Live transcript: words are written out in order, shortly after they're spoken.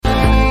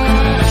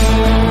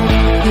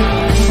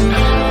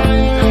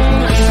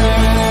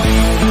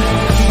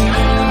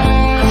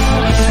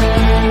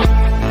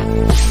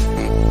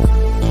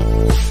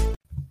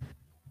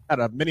had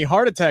a mini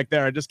heart attack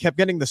there. I just kept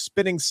getting the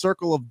spinning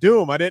circle of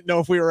doom. I didn't know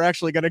if we were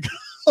actually going to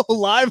go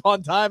live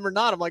on time or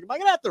not. I'm like, am I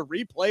going to have to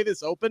replay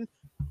this open?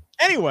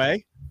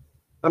 Anyway,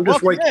 I'm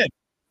just waiting.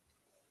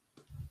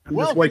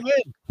 Welcome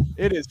in.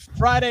 It is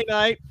Friday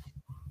night.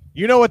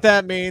 You know what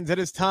that means. It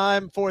is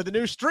time for the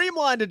new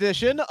streamlined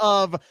edition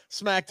of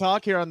Smack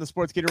Talk here on the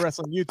Sportskeeda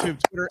Wrestling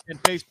YouTube, Twitter,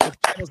 and Facebook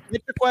channels.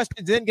 Get your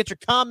questions in. Get your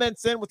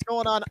comments in. What's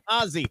going on,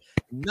 Ozzy,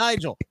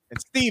 Nigel,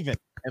 and Steven,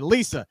 and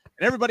Lisa,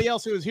 and everybody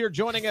else who is here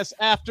joining us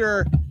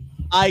after,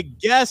 I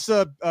guess,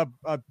 a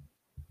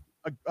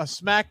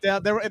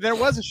Smackdown. There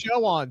was a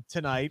show on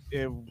tonight.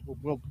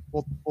 We'll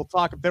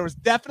talk. There was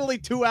definitely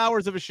 2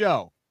 hours of a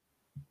show.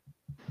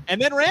 And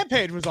then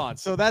Rampage was on,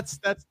 so that's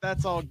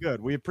all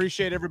good. We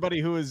appreciate everybody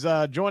who is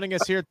joining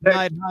us here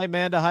tonight. Hi,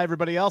 Amanda. Hi,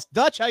 everybody else.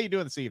 Dutch, how you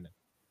doing this evening?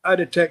 I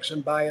detect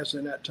some bias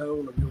in that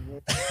tone of your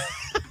voice.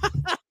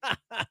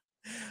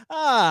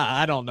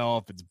 I don't know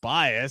if it's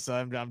bias.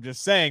 I'm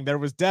just saying there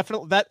was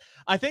definitely that.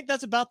 I think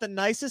that's about the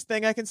nicest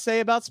thing I can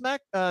say about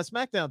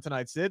Smackdown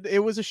tonight, Sid. It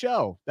was a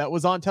show that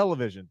was on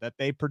television that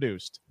they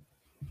produced.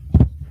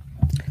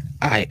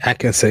 I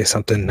can say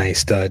something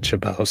nice, Dutch,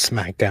 about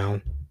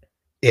Smackdown.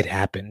 It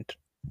happened.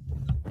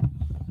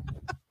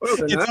 Well,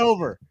 it's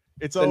over.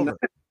 It's over.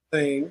 The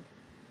thing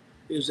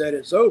is that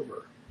it's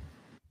over.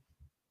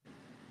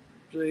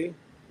 See,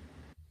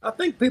 I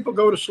think people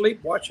go to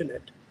sleep watching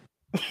it.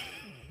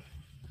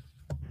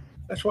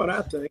 That's what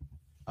I think.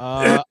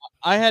 I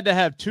had to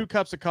have 2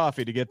 cups of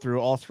coffee to get through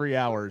all 3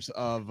 hours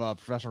of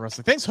professional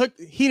wrestling. Things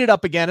heated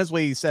up again, as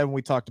we said when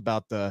we talked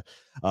about the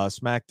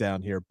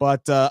SmackDown here.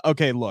 But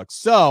okay, look.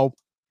 So,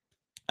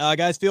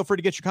 guys, feel free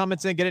to get your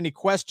comments in, get any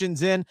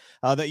questions in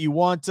that you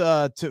want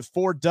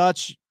for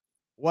Dutch,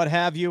 what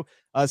have you.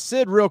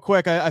 Sid, real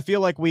quick, I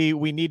feel like we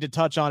need to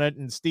touch on it,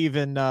 and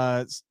Steven's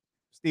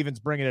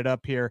bringing it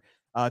up here.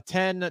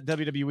 10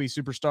 WWE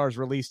superstars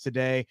released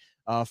today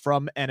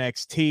from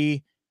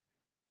NXT.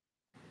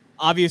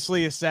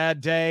 Obviously, a sad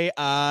day.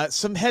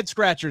 Some head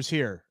scratchers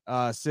here,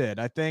 Sid.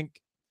 I think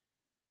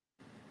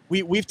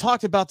we've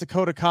talked about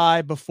Dakota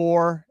Kai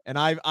before, and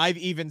I've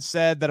even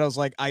said that I was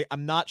like,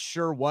 I'm not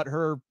sure what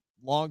her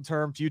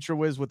long-term future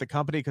was with the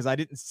company because I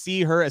didn't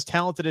see her as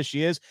talented as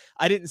she is.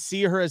 I didn't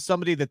see her as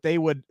somebody that they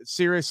would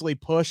seriously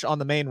push on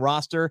the main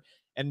roster.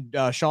 And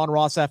Sean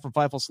Rossap from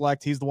Fightful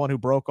Select, he's the one who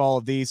broke all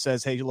of these,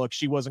 says, hey, look,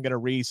 she wasn't going to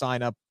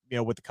re-sign up,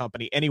 with the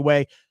company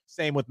anyway.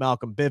 Same with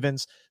Malcolm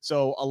Bivens.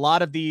 So a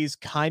lot of these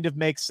kind of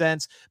make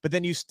sense, but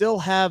then you still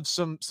have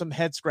some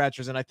head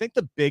scratchers. And I think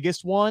the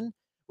biggest one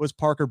was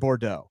Parker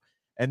Bordeaux.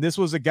 And this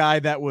was a guy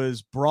that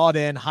was brought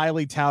in,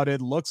 highly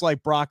touted, looks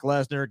like Brock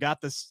Lesnar,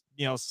 got this,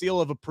 seal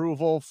of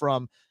approval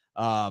from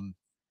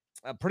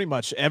pretty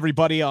much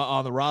everybody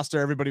on the roster.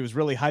 Everybody was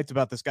really hyped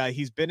about this guy.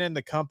 He's been in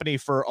the company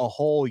for a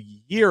whole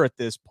year at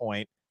this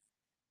point,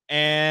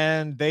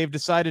 and they've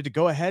decided to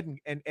go ahead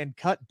and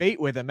cut bait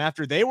with him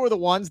after they were the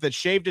ones that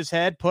shaved his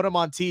head, put him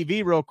on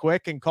TV real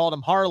quick, and called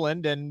him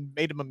Harland and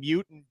made him a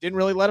mute and didn't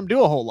really let him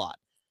do a whole lot.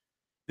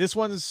 This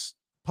one's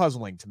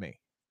puzzling to me.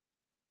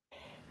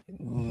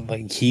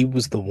 Like, he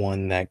was the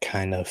one that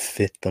kind of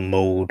fit the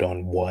mold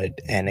on what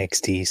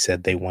NXT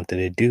said they wanted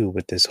to do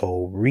with this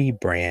whole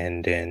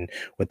rebrand and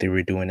what they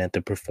were doing at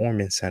the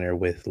Performance Center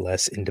with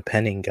less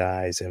independent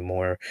guys and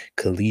more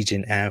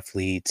collegiate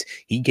athletes.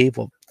 He gave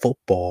up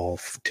football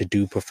to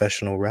do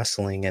professional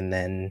wrestling, and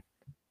then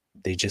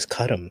they just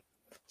cut him.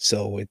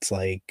 So it's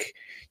like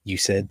you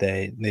said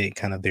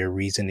that their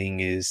reasoning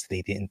is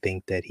they didn't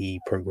think that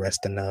he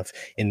progressed enough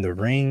in the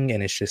ring,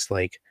 and it's just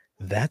like,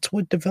 that's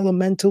what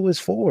developmental is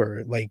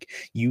for. Like,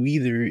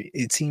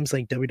 it seems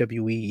like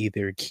WWE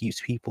either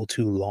keeps people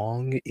too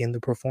long in the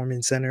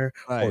Performance Center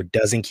or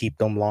doesn't keep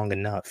them long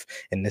enough.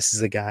 And this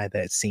is a guy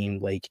that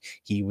seemed like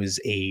he was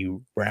a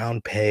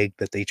round peg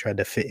that they tried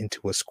to fit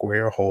into a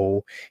square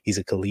hole. He's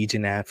a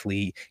collegiate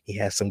athlete. He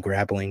has some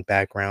grappling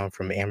background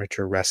from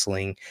amateur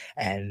wrestling,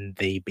 and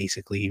they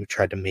basically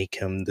tried to make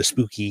him the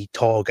spooky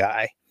tall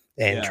guy.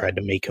 And tried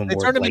to make him They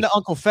turned him into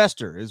Uncle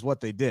Fester is what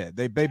they did.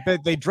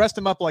 They dressed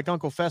him up like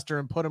Uncle Fester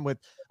and put him with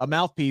a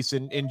mouthpiece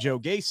in Joe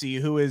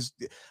Gacy, who is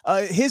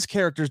his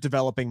character's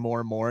developing more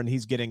and more, and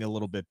he's getting a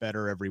little bit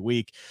better every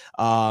week.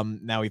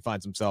 Now he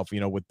finds himself,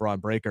 with Braun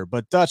Breaker.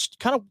 But Dutch,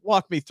 kind of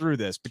walk me through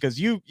this, because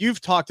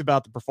you've talked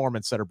about the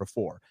Performance Center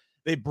before.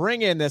 They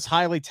bring in this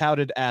highly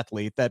touted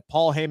athlete that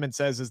Paul Heyman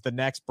says is the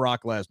next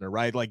Brock Lesnar,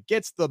 right? Like,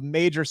 gets the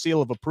major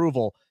seal of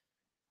approval.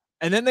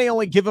 And then they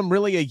only give him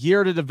really a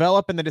year to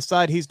develop, and they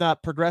decide he's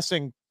not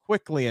progressing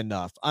quickly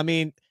enough. I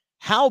mean,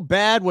 how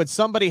bad would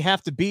somebody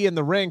have to be in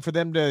the ring for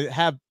them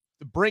to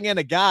bring in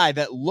a guy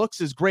that looks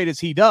as great as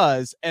he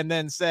does and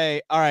then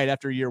say, all right,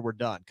 after a year, we're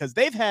done? Because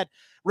they've had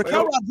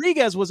Raquel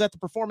Rodriguez was at the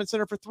Performance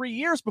Center for 3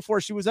 years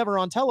before she was ever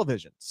on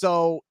television.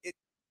 So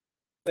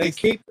they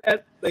keep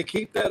that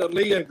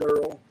Aaliyah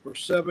girl for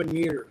 7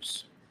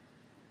 years.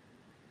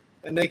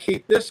 And they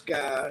keep this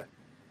guy,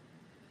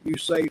 you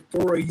say,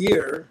 for a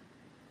year.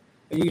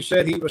 And you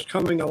said he was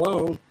coming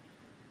along.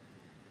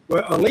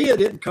 Well, Aaliyah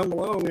didn't come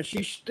along, and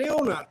she's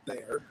still not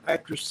there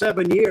after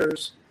 7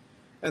 years.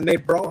 And they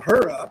brought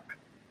her up,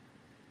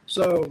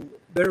 So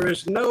there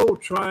is no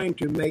trying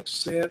to make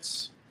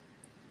sense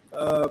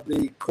of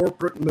the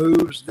corporate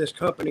moves this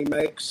company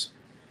makes,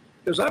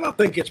 because I don't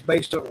think it's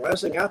based on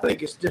wrestling. I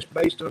think it's just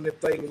based on if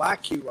they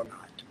like you or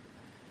not.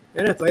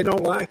 And if they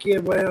don't like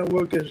you, well,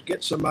 we'll just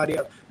get somebody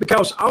else.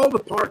 Because all the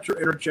parts are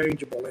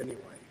interchangeable anyway.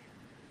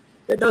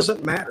 It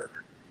doesn't matter.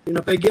 You know,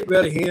 if they get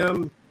rid of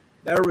him,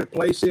 they'll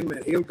replace him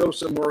and he'll go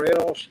somewhere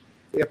else.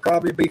 He'll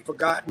probably be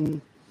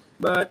forgotten.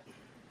 But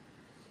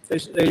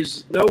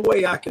there's no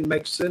way I can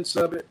make sense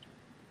of it.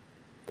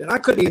 And I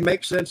couldn't even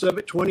make sense of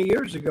it 20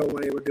 years ago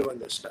when they were doing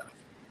this stuff.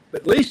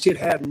 But at least it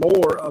had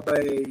more of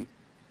a,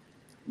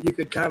 you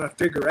could kind of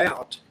figure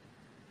out.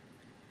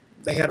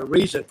 They had a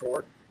reason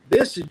for it.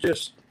 This is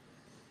just,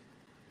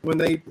 when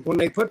they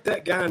put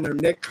that guy in there,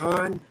 Nick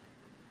Khan,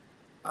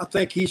 I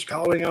think he's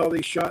calling all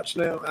these shots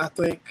now, I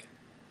think.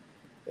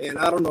 And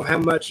I don't know how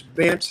much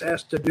Vince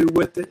has to do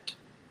with it.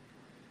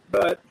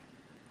 But,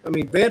 I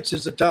mean, Vince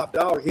is the top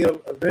dog.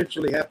 He'll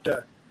eventually have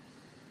to,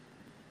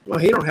 well,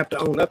 he don't have to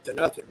own up to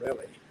nothing,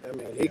 really. I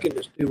mean, he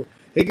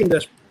can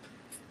just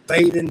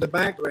fade in the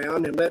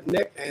background and let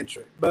Nick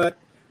answer it. But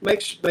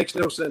makes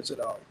no sense at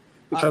all.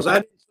 Because I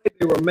didn't say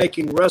they were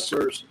making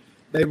wrestlers.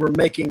 They were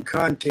making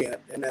content,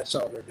 and that's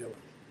all they're doing.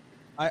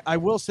 I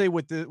will say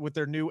with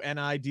their new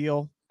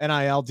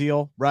NIL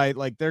deal, right?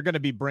 Like they're going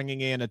to be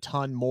bringing in a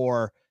ton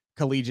more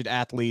collegiate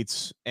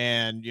athletes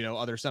and, you know,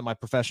 other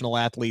semi-professional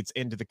athletes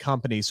into the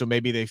company. So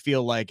maybe they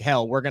feel like,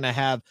 hell, we're going to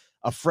have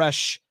a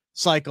fresh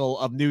cycle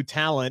of new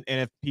talent. And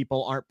if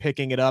people aren't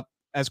picking it up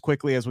as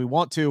quickly as we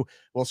want to,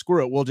 well,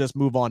 screw it. We'll just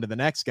move on to the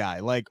next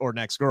guy, or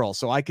next girl.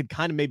 So I could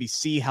kind of maybe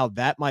see how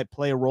that might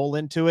play a role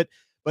into it.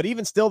 But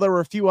even still, there were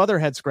a few other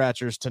head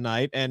scratchers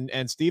tonight,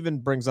 and Steven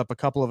brings up a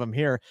couple of them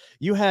here.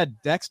 You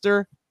had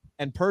Dexter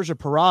and Persia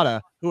Parada,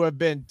 who have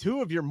been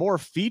two of your more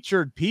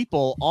featured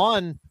people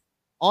on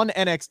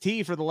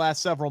NXT for the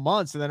last several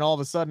months, and then all of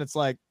a sudden it's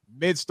like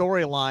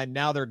mid-storyline,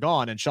 now they're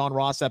gone. And Sean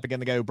Rossap, again,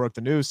 the guy who broke the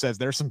news, says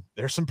there's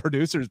some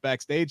producers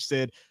backstage,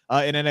 Sid,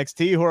 in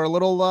NXT who are a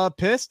little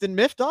pissed and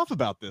miffed off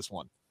about this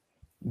one.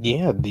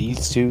 Yeah,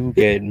 these two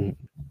get...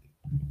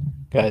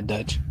 Go ahead,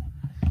 Dutch.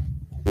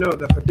 No,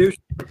 the producers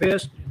are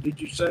pissed, did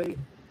you say?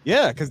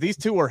 Yeah, because these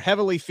two were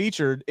heavily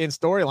featured in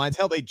storylines.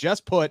 Hell, they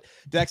just put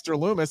Dexter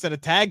Lumis in a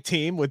tag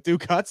team with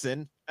Duke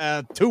Hudson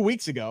 2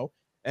 weeks ago,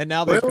 and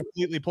now they've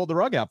completely pulled the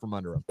rug out from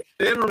under them.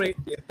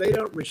 If they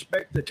don't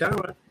respect the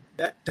talent,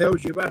 that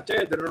tells you about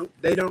that.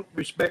 They don't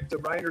respect the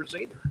writers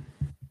either.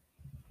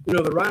 You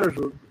know, the writers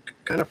were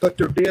kind of put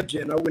their dibs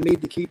in. Oh, we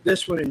need to keep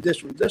this one and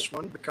this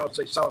one because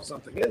they saw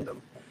something in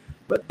them.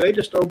 But they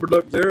just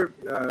overlooked their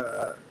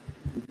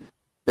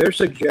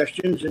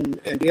suggestions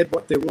and did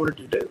what they wanted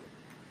to do.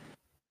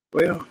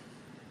 Well,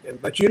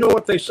 but you know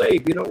what they say,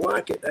 if you don't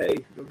like it,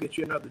 hey, go get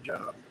you another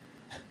job.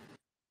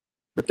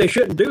 But they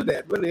shouldn't do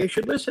that, really. They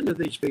should listen to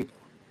these people.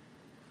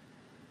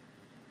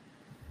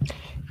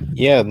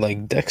 Yeah,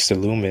 like Dexter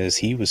Lumis,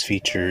 he was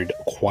featured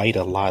quite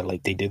a lot.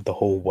 Like they did the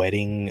whole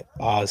wedding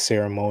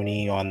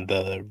ceremony on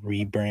the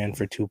rebrand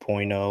for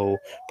 2.0.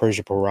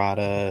 Persia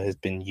Parada has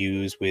been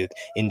used with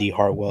Indy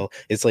Hartwell.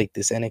 It's like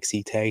this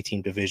NXT tag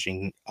team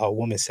division,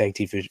 women's tag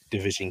team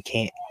division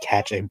can't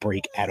catch a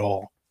break at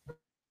all.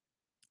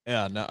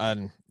 Yeah, no,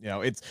 and you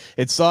know,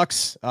 it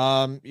sucks.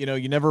 You know,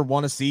 you never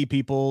want to see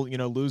people, you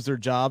know, lose their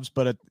jobs,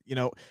 but you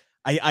know,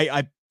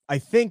 I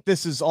think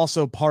this is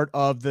also part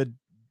of the,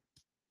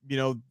 you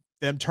know,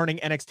 them turning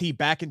NXT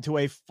back into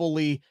a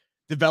fully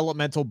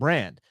developmental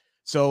brand.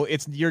 So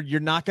you're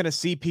not going to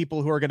see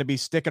people who are going to be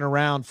sticking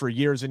around for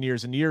years and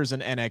years and years in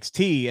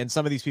NXT. And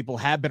some of these people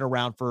have been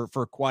around for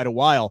quite a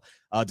while.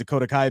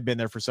 Dakota Kai had been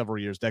there for several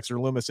years. Dexter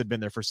Lumis had been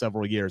there for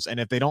several years.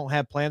 And if they don't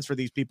have plans for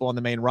these people on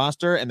the main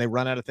roster and they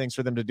run out of things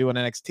for them to do in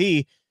NXT,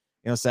 you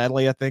know,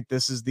 sadly, I think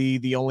this is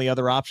the only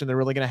other option they're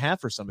really going to have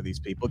for some of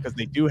these people, because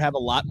they do have a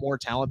lot more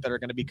talent that are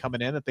going to be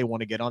coming in that they want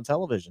to get on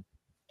television.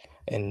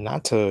 And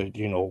not to,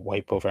 you know,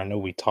 wipe over, I know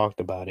we talked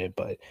about it,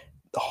 but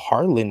the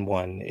Harlan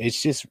one,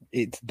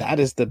 that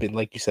is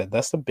like you said,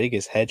 that's the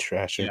biggest head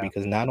scratcher,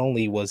 because not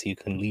only was he a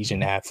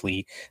collegiate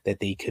athlete that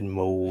they could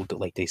mold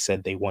like they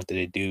said they wanted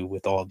to do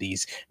with all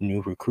these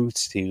new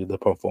recruits to the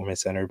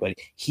performance center, but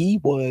he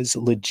was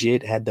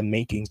legit, had the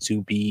makings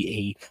to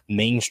be a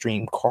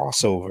mainstream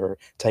crossover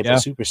type of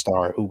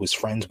superstar who was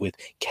friends with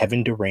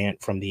Kevin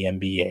Durant from the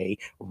NBA,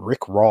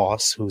 Rick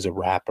Ross, who's a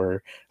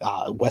rapper,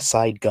 West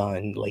Side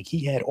Gun. Like,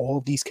 he had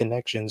all these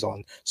connections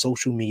on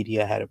social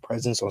media, had a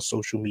presence on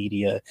social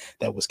media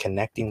that was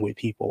connecting with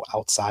people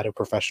outside of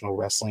professional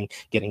wrestling,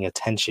 getting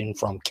attention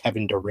from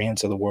Kevin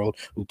Durant of the world,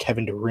 who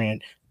Kevin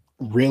Durant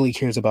really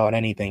cares about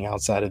anything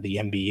outside of the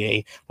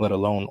NBA, let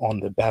alone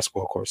on the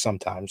basketball court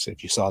sometimes,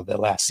 if you saw the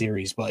last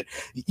series. But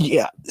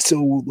yeah,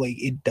 so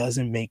like, it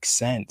doesn't make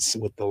sense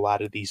with a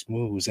lot of these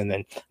moves. And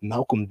then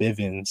Malcolm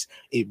Bivens,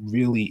 it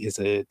really is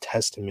a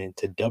testament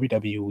to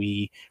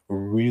WWE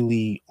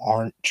really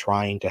aren't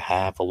trying to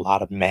have a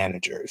lot of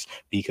managers,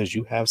 because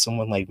you have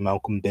someone like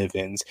Malcolm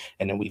Bivens,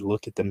 and then we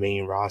look at the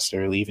main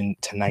roster, even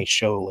tonight's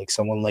show, like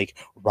someone like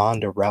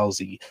Ronda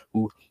Rousey,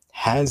 who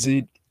has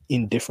it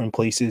in different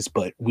places,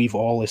 but we've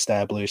all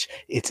established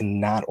it's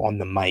not on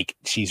the mic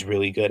she's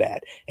really good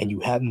at. And you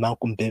have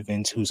Malcolm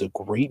Bivens, who's a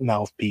great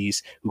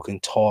mouthpiece, who can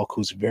talk,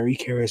 who's very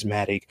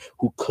charismatic,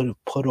 who could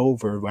have put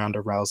over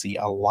Ronda Rousey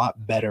a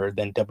lot better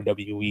than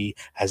WWE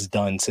has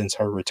done since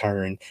her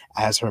return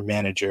as her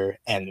manager.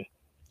 And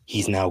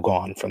he's now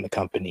gone from the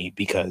company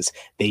because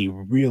they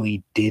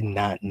really did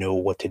not know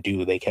what to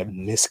do. They kept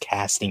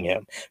miscasting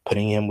him,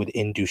 putting him with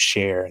Indus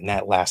and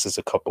that lasted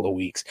a couple of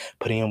weeks,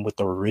 putting him with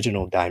the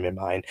original Diamond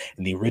Mine.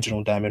 And the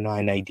original Diamond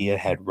Mine idea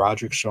had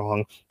Roderick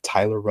Strong,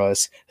 Tyler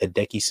Russ,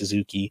 Hideki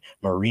Suzuki,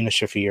 Marina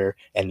Shafir,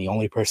 and the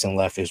only person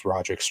left is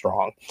Roderick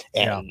Strong.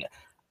 And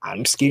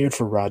I'm scared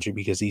for Roger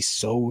because he's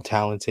so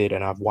talented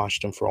and I've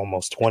watched him for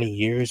almost 20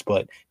 years,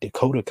 but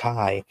Dakota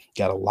Kai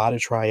got a lot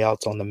of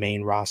tryouts on the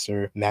main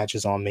roster,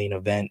 matches on main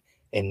event,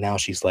 and now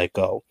she's let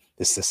go.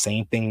 It's the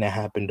same thing that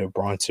happened to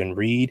Bronson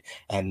Reed,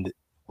 and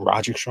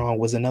Roderick Strong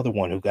was another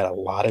one who got a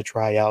lot of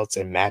tryouts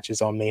and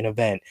matches on main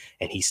event,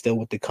 and he's still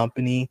with the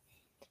company.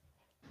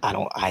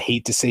 I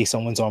hate to say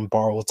someone's on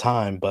borrowed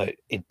time, but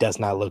it does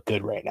not look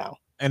good right now.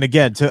 And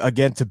again,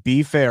 to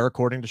be fair,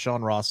 according to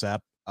Sean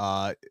Rossap,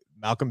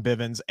 Malcolm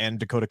Bivens and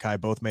Dakota Kai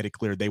both made it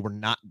clear they were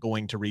not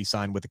going to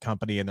re-sign with the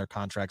company, and their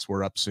contracts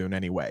were up soon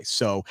anyway.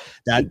 So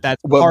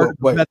that's part of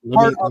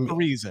the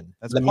reason.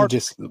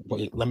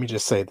 Let me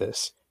just say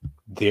this.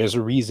 There's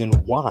a reason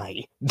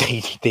why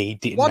they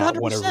did 100%. Not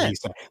want to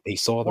resign. They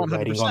saw the 100%.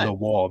 Writing on the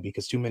wall,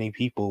 because too many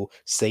people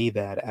say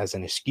that as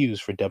an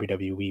excuse for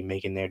WWE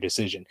making their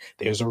decision.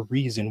 There's a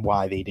reason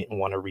why they didn't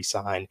want to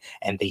resign,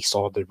 and they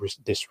saw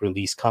this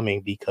release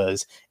coming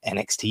because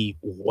NXT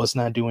was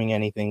not doing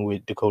anything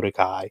with Dakota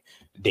Kai.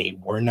 They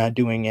were not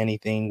doing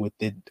anything with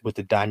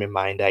the Diamond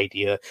Mine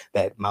idea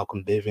that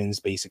Malcolm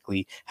Bivens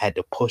basically had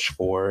to push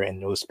for,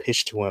 and it was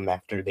pitched to him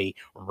after they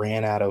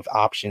ran out of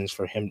options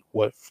for him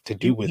what to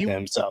do with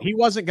him. So he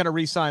wasn't going to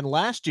re-sign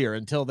last year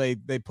until they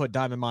put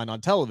Diamond Mine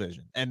on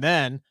television. And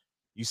then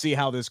you see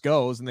how this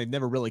goes, and they've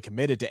never really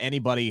committed to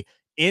anybody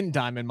in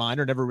Diamond Mine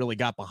or never really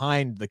got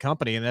behind the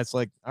company. And that's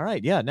like, all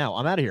right, yeah, now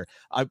I'm out of here.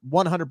 I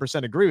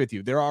 100% agree with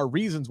you. There are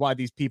reasons why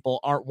these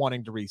people aren't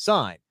wanting to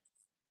re-sign.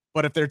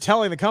 But if they're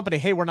telling the company,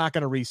 hey, we're not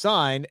going to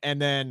re-sign,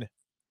 and then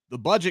the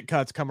budget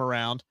cuts come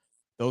around,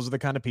 those are the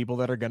kind of people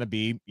that are going to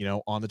be,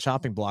 on the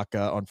chopping block,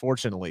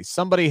 unfortunately.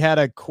 Somebody had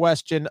a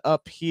question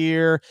up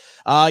here.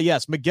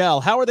 Yes, Miguel,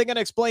 how are they going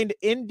to explain to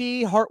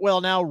Indy Hartwell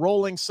now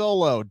rolling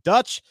solo?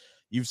 Dutch,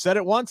 you've said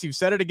it once, you've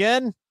said it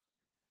again.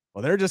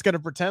 Well, they're just going to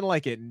pretend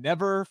like it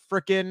never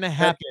freaking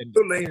happened.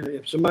 Absolutely.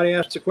 If somebody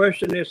asks a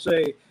question, they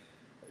say,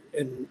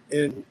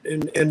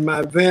 in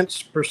my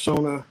Vince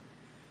persona,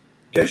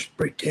 just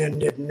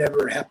pretend it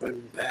never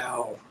happened,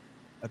 pal.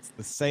 That's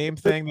the same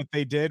thing that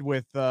they did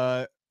with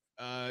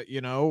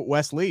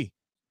Wes Lee.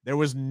 There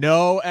was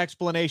no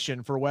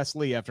explanation for Wes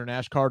Lee after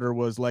Nash Carter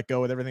was let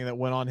go with everything that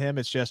went on him.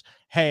 It's just,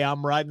 hey,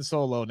 I'm riding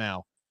solo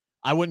now.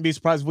 I wouldn't be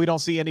surprised if we don't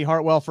see Indy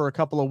Hartwell for a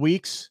couple of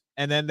weeks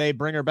and then they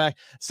bring her back.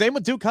 Same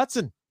with Duke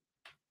Hudson.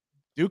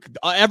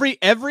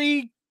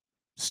 Every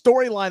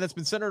storyline that's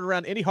been centered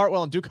around Indy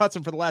Hartwell and Duke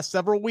Hudson for the last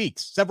several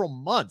weeks, several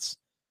months.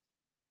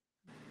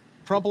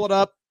 Crumple it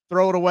up,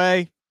 throw it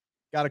away.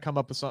 Got to come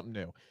up with something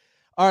new.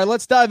 All right,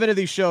 let's dive into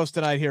these shows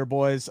tonight here,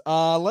 boys.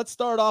 Let's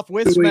start off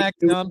with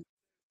SmackDown.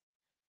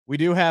 We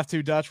do have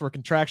to, Dutch. We're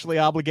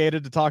contractually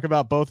obligated to talk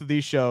about both of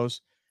these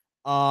shows.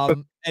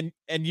 And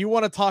you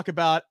want to talk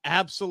about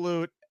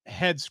absolute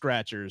head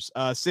scratchers.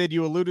 Sid,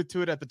 you alluded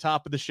to it at the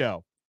top of the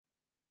show.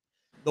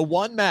 The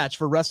one match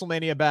for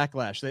WrestleMania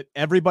Backlash that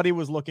everybody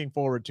was looking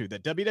forward to,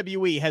 that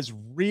WWE has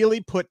really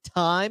put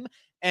time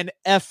and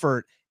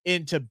effort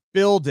into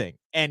building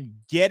and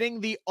getting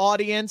the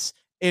audience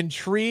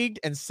intrigued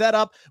and set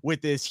up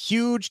with this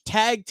huge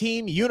tag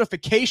team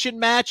unification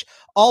match.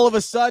 All of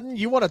a sudden,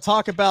 you want to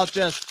talk about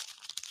just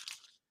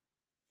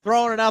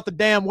throwing it out the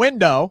damn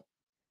window.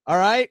 All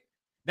right.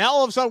 Now,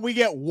 all of a sudden, we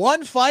get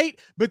one fight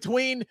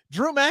between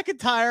Drew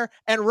McIntyre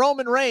and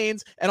Roman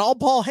Reigns, and all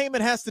Paul Heyman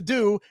has to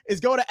do is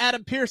go to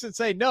Adam Pearce and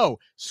say, no,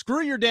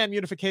 screw your damn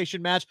unification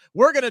match.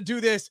 We're going to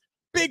do this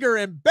bigger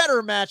and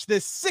better match,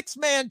 this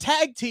 6-man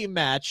tag team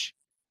match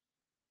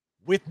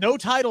with no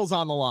titles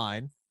on the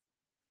line.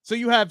 So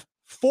you have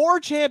 4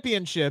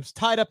 championships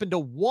tied up into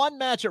one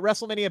match at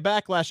WrestleMania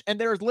Backlash,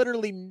 and there is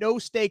literally no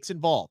stakes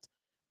involved.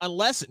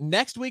 Unless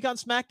next week on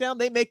SmackDown,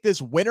 they make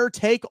this winner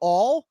take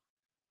all,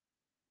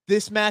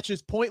 this match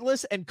is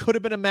pointless and could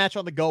have been a match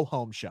on the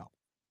go-home show.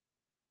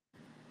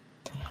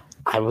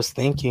 I was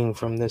thinking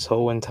from this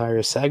whole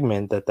entire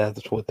segment that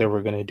that's what they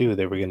were going to do.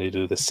 They were going to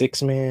do the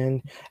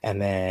 6-man,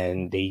 and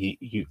then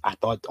I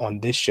thought on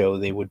this show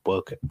they would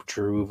book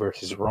Drew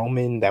versus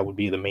Roman. That would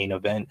be the main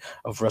event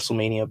of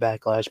WrestleMania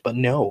Backlash. But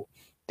no,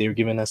 they're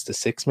giving us the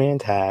 6-man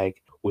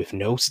tag with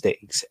no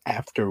stakes.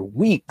 After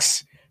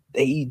weeks,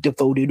 they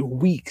devoted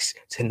weeks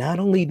to not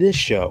only this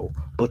show,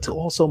 but to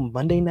also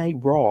Monday Night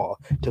Raw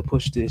to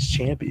push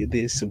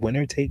this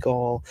winner take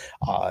all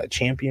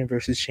champion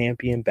versus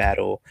champion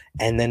battle.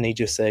 And then they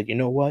just said, you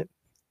know what?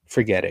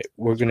 Forget it.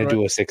 We're gonna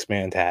do a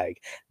 6-man tag.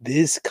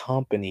 This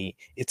company,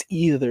 it's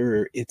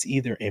either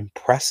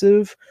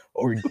impressive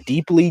or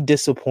deeply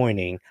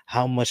disappointing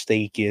how much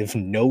they give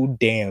no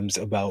damns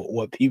about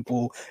what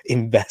people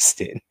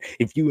invest in.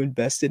 If you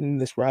invested in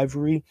this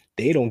rivalry,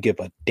 they don't give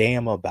a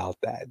damn about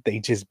that. They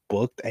just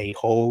booked a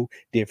whole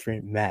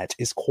different match.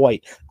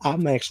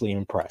 I'm actually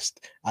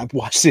impressed. I've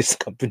watched this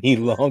company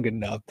long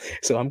enough,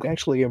 so I'm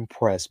actually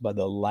impressed by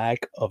the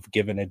lack of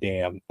giving a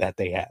damn that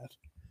they have.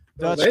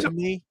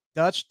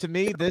 Dutch, to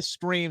me, this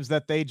screams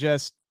that they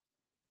just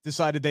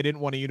decided they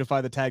didn't want to unify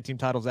the tag team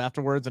titles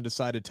afterwards and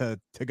decided to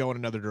go in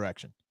another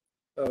direction.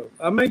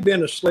 I may have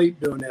been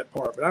asleep doing that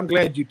part, but I'm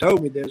glad you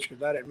told me this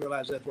because I didn't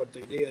realize that's what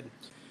they did.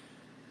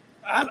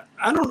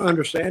 I don't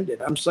understand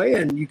it. I'm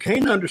saying you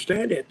can't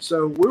understand it.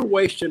 So we're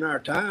wasting our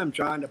time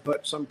trying to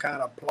put some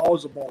kind of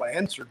plausible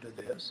answer to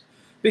this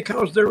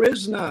because there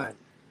is none.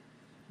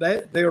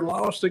 They're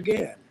lost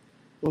again.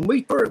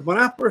 When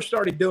I first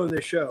started doing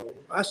this show,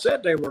 I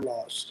said they were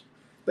lost.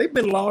 They've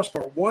been lost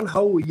for one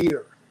whole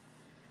year,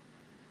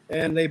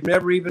 and they've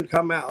never even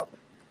come out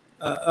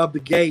of the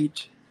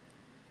gate.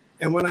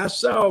 And when I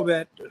saw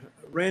that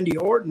Randy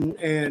Orton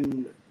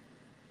and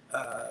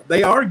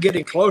they are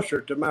getting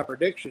closer to my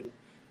prediction,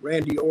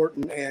 Randy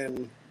Orton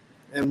and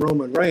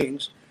Roman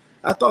Reigns,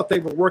 I thought they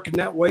were working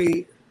that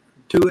way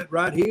to it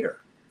right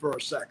here for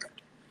a second.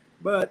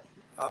 But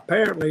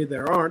apparently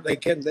there aren't.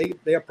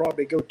 They'll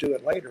probably go to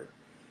it later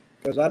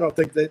because I don't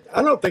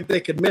think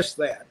they could miss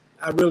that.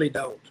 I really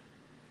don't.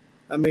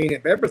 I mean,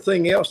 if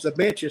everything else, the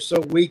bench is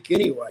so weak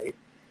anyway,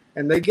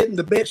 and they're getting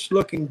the bench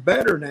looking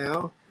better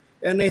now,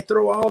 and they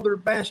throw all their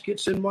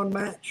baskets in one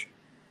match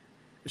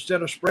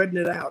instead of spreading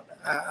it out.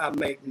 I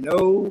make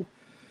no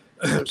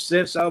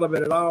sense out of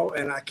it at all,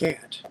 and I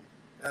can't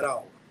at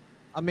all.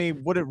 I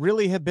mean, would it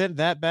really have been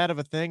that bad of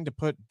a thing to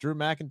put Drew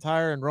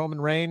McIntyre and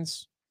Roman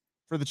Reigns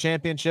for the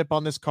championship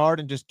on this card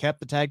and just kept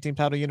the tag team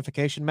title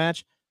unification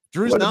match?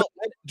 Drew's not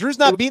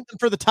beating them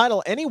for the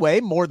title anyway,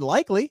 more than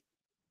likely.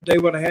 They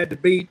would have had to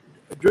beat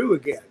Drew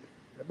again.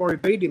 They've already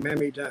beat him how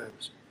many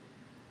times?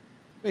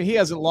 I mean, he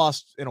hasn't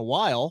lost in a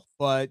while,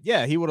 but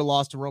yeah, he would have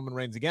lost to Roman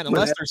Reigns again,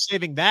 unless they're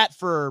saving that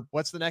for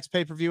what's the next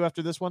pay-per-view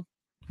after this one?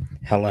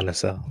 Hell in a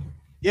Cell.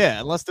 Yeah,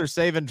 unless they're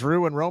saving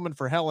Drew and Roman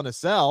for Hell in a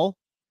Cell.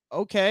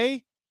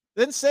 Okay,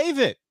 then save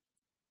it.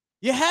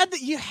 You had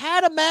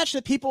a match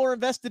that people are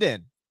invested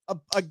in,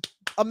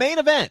 a main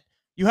event.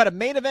 You had a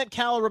main event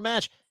caliber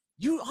match.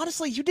 You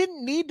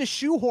didn't need to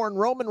shoehorn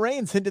Roman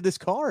Reigns into this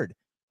card.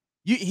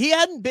 He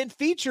hadn't been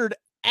featured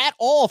at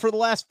all for the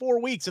last 4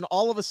 weeks, and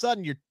all of a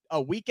sudden you're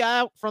a week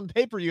out from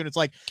pay-per-view, and it's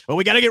like, well,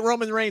 we got to get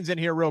Roman Reigns in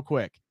here real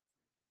quick.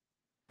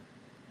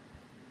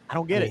 I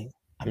don't get it.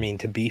 I mean,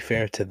 to be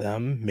fair to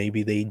them,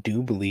 maybe they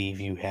do believe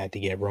you had to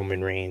get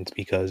Roman Reigns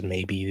because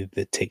maybe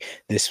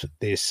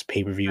this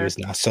pay-per-view is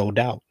not sold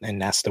out,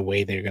 and that's the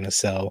way they're gonna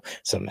sell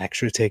some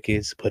extra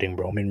tickets, putting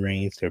Roman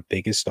Reigns, their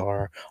biggest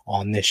star,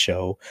 on this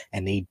show.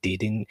 And they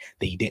didn't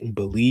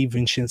believe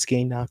in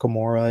Shinsuke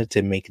Nakamura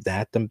to make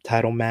that the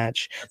title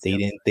match. They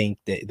didn't think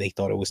that, they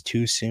thought it was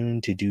too soon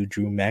to do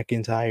Drew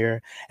McIntyre,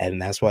 and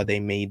that's why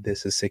they made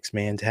this a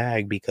 6-man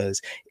tag.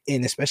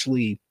 And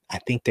especially, I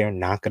think they're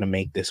not going to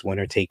make this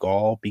winner take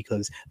all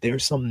because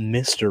there's some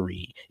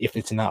mystery, if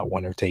it's not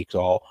winner takes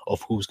all,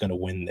 of who's going to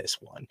win this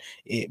one.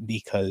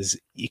 Because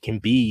it can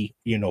be,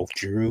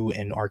 Drew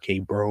and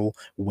RK Bro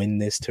win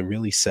this to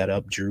really set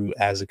up Drew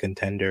as a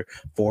contender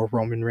for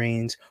Roman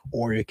Reigns,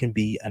 or it can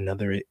be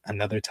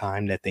another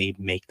time that they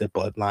make the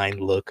bloodline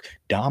look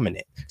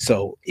dominant.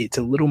 So it's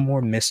a little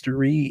more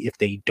mystery if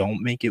they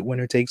don't make it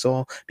winner takes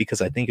all,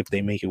 because I think if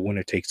they make it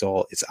winner takes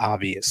all, it's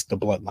obvious the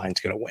bloodline's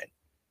going to win.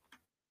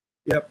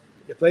 Yep.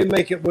 If they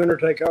make it winner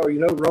take all,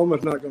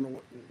 Roman's not going to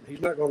win.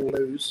 He's not going to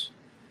lose.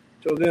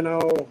 So then I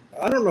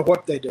don't know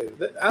what they do.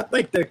 I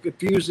think they're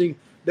confusing.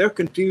 They're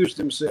confused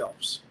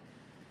themselves.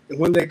 And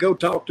when they go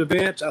talk to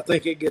Vince, I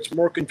think it gets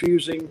more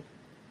confusing.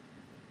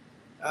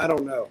 I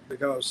don't know,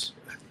 because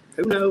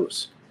who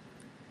knows?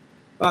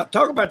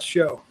 Talk about the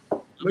show.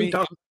 We can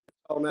talk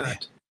all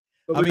night.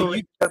 But we're going to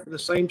end up in the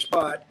same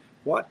spot.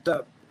 What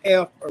the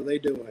F are they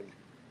doing?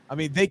 I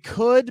mean, they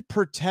could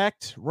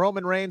protect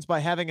Roman Reigns by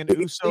having an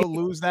Uso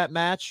lose that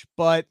match,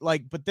 but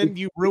then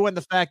you ruin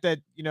the fact that,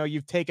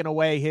 you've taken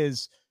away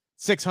his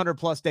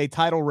 600+ day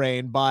title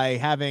reign by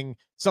having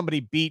somebody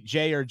beat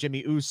Jay or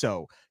Jimmy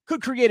Uso.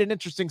 Could create an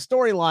interesting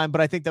storyline,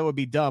 but I think that would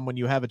be dumb when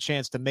you have a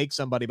chance to make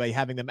somebody by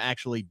having them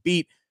actually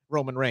beat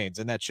Roman Reigns,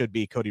 and that should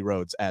be Cody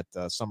Rhodes at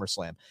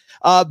SummerSlam.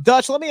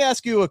 Dutch, let me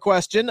ask you a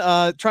question,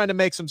 trying to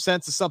make some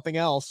sense of something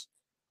else.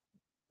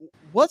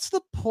 What's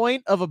the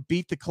point of a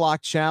beat the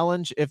clock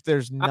challenge if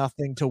there's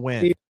nothing to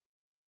win?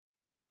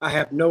 I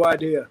have no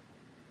idea.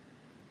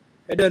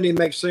 It doesn't even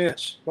make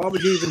sense. Why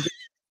would you even do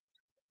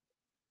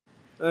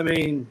it? I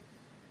mean,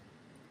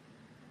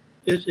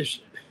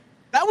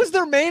 that was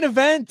their main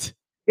event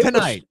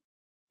tonight.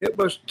 It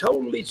was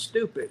totally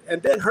stupid.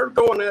 And then her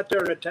going out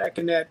there and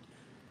attacking that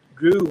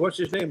Drew, what's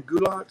his name?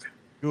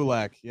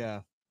 Gulak,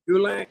 yeah.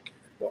 Gulak.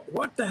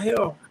 What the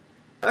hell?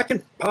 I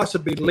can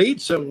possibly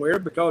lead somewhere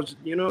because,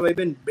 they've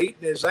been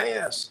beating his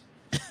ass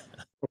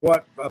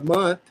for a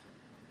month.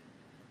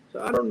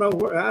 So I don't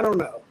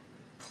know.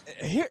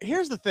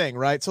 Here's the thing,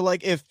 right? So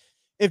like if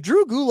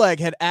Drew Gulak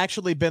had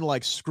actually been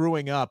like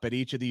screwing up at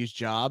each of these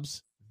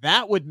jobs,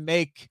 that would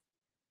make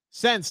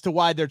sense to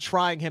why they're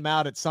trying him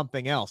out at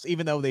something else,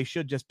 even though they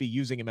should just be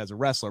using him as a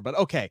wrestler. But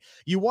okay,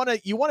 you want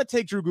to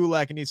take Drew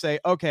Gulak and you say,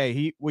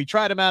 okay, we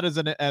tried him out as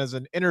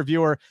an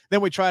interviewer, then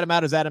we tried him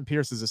out as Adam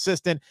Pearce's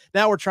assistant,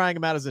 now we're trying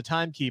him out as a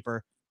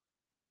timekeeper.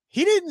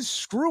 He didn't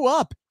screw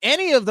up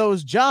any of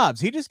those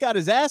jobs. He just got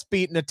his ass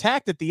beat and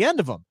attacked at the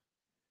end of them.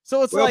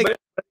 So it's but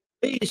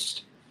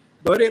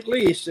at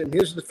least in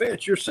his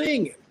defense, you're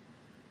seeing him.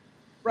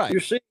 Right.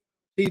 You're seeing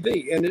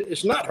TV, and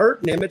it's not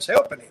hurting him, it's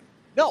helping him.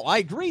 No, I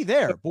agree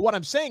there. But what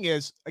I'm saying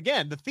is,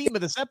 again, the theme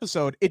of this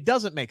episode, it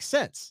doesn't make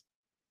sense.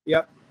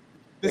 Yep.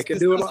 This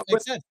do a lot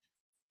with sense.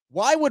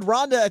 Why would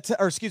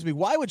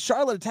why would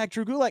Charlotte attack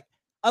Drew Gulak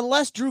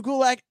unless Drew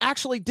Gulak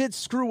actually did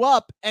screw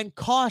up and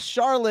cost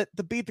Charlotte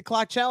the beat the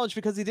clock challenge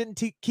because he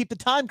didn't keep the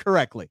time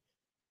correctly?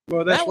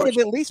 Well, that would have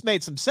at least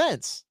made some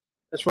sense.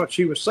 That's what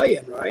she was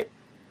saying, right?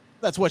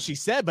 That's what she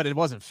said, but it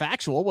wasn't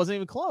factual. It wasn't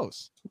even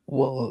close.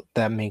 Well,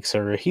 that makes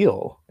her a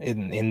heel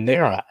in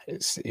their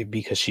eyes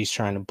because she's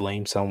trying to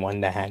blame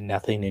someone that had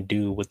nothing to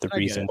do with the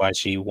reason why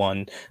she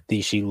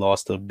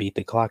lost the beat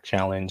the clock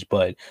challenge.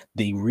 But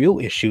the real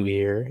issue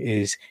here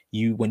is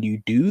when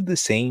you do the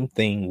same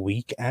thing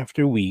week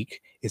after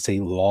week, it's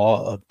a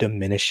law of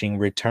diminishing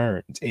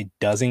returns. It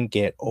doesn't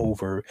get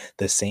over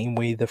the same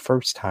way the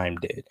first time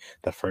did.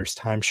 The first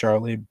time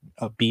Charlotte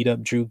beat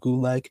up Drew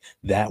Gulak,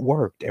 that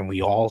worked. And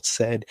we all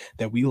said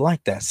that we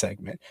liked that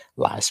segment.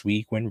 Last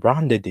week when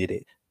Ronda did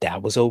it,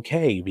 that was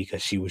okay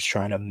because she was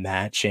trying to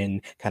match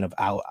and kind of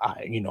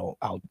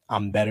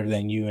I'm better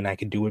than you and I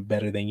can do it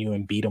better than you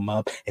and beat them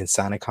up and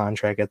sign a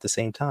contract at the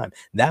same time.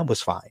 That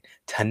was fine.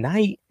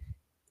 Tonight,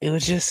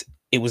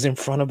 it was in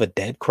front of a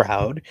dead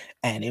crowd,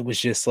 and it was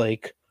just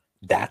like,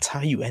 that's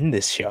how you end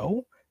this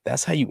show?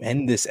 That's how you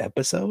end this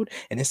episode?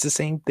 And it's the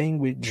same thing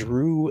with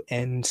Drew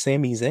and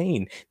Sami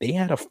Zayn. They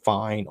had a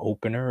fine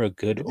opener, a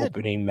good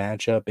opening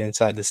matchup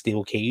inside the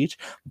steel cage,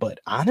 but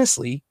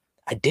honestly,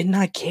 I did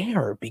not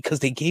care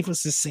because they gave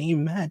us the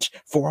same match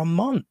for a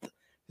month.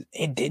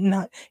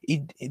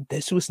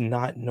 This was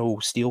not no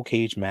steel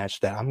cage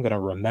match that I'm going to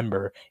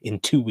remember in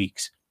 2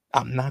 weeks.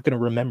 I'm not going to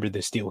remember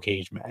the steel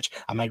cage match.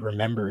 I might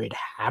remember it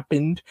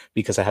happened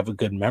because I have a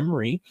good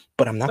memory,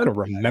 but I'm not going to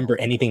remember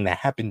anything that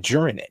happened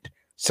during it.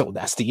 So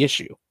that's the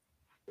issue.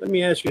 Let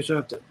me ask you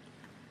something.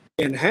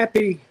 And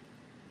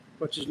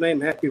what's his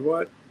name? Happy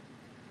what?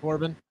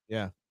 Corbin?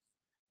 Yeah.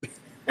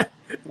 I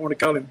want to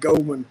call him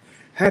Goldman.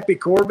 Happy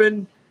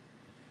Corbin.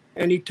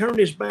 And he turned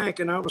his back,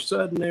 and all of a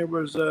sudden there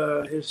was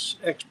his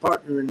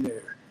ex-partner in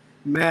there,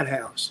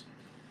 Madhouse.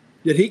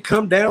 Did he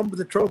come down with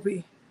the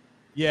trophy?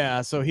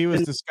 Yeah, so he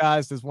was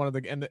disguised as one of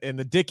in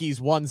the Dickies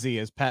onesie,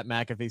 as Pat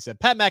McAfee said.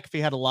 Pat McAfee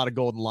had a lot of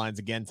golden lines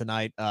again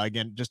tonight.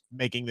 Again, just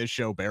making this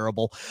show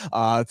bearable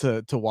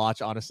to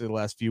watch, honestly, the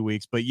last few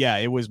weeks. But yeah,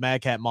 it was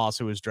Madcap Moss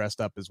who was dressed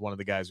up as one of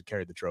the guys who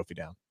carried the trophy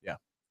down. Yeah.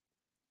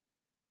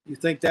 You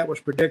think that was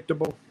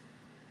predictable?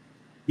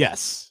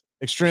 Yes,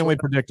 extremely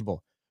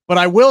predictable. But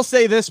I will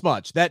say this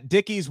much, that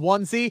Dickies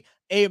onesie,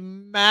 a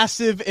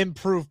massive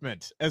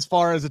improvement as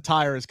far as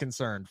attire is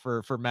concerned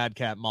for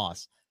Madcap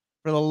Moss.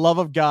 For the love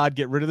of God,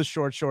 get rid of the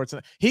short shorts.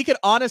 He could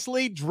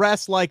honestly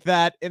dress like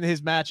that in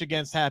his match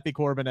against Happy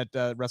Corbin at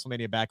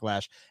WrestleMania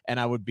Backlash, and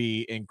I would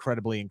be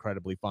incredibly,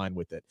 incredibly fine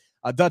with it.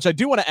 Dutch, I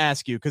do want to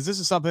ask you, because this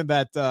is something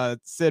that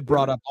Sid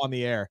brought up on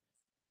the air,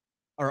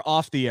 or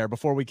off the air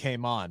before we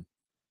came on.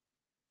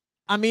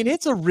 I mean,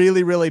 it's a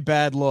really, really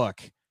bad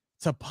look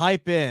to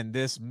pipe in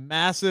this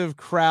massive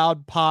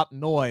crowd pop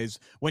noise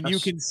when you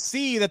can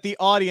see that the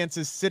audience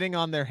is sitting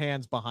on their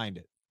hands behind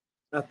it.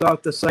 I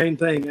thought the same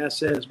thing. I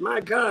says,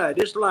 my God,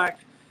 it's like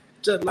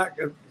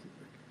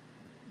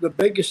the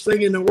biggest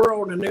thing in the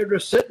world, and they're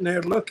just sitting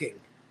there looking.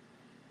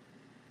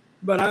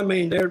 But I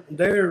mean,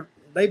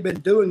 they've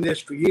been doing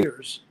this for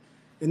years,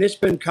 and it's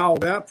been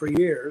called out for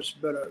years.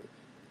 But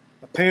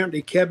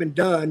apparently, Kevin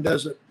Dunn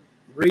doesn't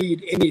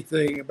read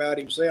anything about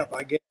himself,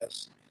 I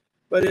guess.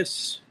 But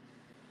if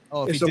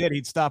he did,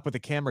 he'd stop with the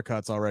camera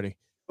cuts already.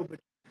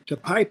 To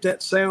pipe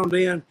that sound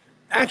in,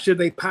 actually,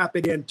 they pipe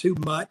it in too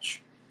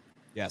much.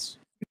 Yes.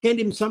 You can't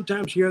even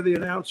sometimes hear the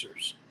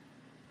announcers.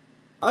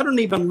 I don't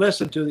even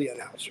listen to the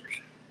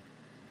announcers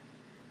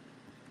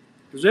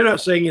because they're not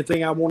saying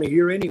anything I want to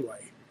hear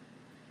anyway.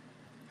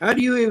 How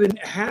do you even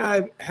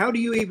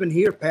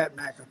hear Pat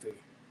McAfee?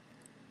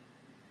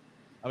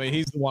 I mean,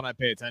 he's the one I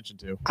pay attention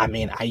to. I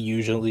mean, I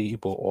usually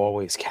will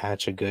always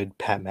catch a good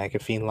Pat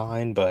McAfee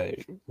line, but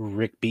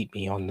Rick beat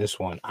me on this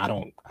one. I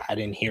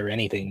didn't hear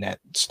anything that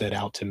stood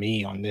out to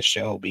me on this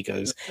show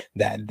because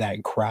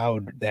that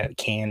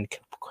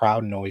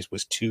crowd noise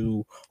was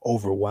too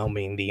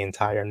overwhelming the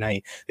entire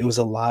night. There was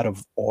a lot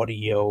of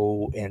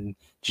audio and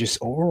just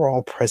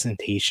overall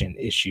presentation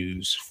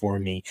issues for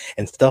me,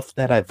 and stuff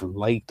that I've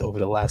liked over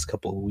the last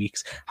couple of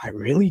weeks I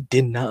really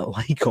did not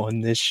like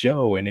on this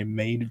show. And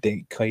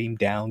it came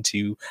down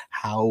to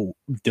how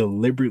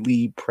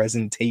deliberately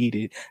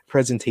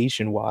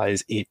presentation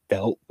wise it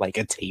felt like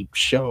a tape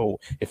show.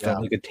 It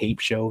felt like a tape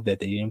show that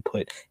they didn't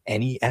put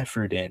any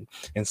effort in,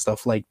 and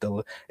stuff like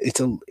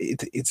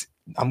it's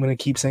I'm gonna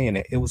keep saying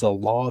it. It was a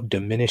law of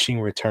diminishing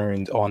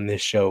returns on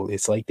this show.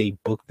 It's like they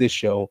booked this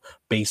show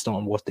based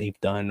on what they've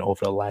done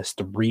over the last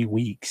 3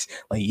 weeks.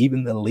 Like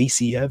even the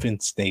Lacey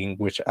Evans thing,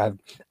 which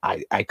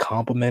I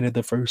complimented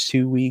the first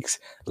 2 weeks.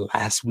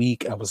 Last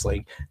week I was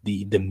like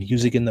the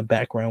music in the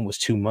background was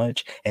too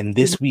much, and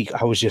this week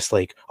I was just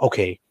like,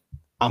 okay,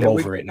 I'm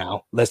over it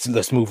now.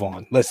 Let's move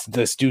on.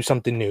 Let's do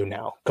something new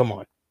now. Come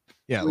on.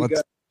 Yeah,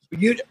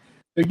 you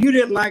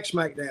didn't like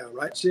SmackDown,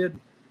 right, Sid?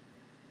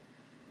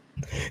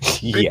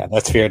 Yeah,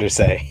 that's fair to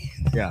say.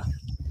 Yeah.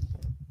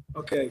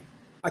 Okay,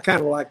 I kind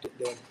of liked it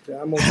then.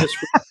 I'm gonna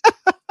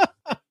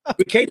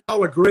we can't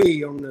all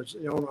agree on this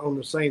on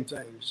the same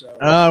thing. So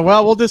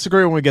well, we'll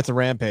disagree when we get to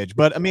Rampage.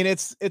 But I mean,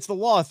 it's the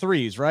law of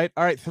threes, right?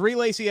 All right, 3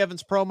 Lacey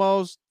Evans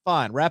promos,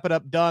 fine. Wrap it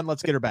up, done.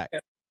 Let's get her back.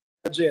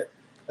 That's it.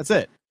 That's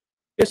it.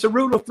 It's a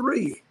rule of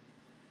 3.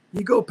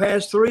 You go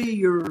past 3,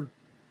 you're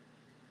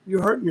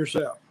hurting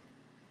yourself.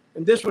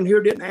 And this one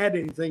here didn't add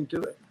anything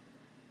to it.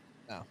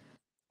 No.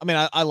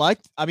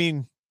 I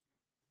mean,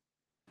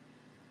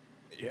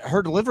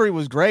 her delivery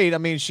was great. I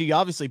mean, she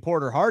obviously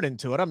poured her heart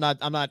into it. I'm not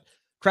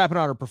crapping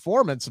on her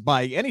performance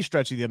by any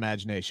stretch of the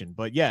imagination,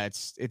 but yeah,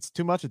 it's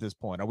too much at this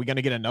point. Are we going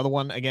to get another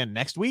one again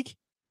next week?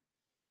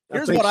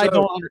 Here's what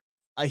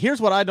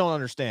I don't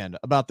understand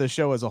about this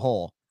show as a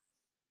whole.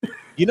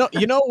 You know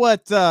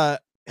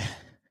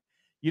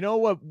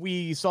what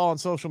we saw on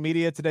social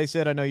media today,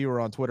 Sid? I know you were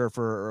on Twitter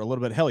for a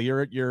little bit. Hell,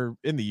 you're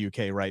in the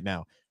UK right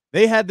now.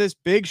 They had this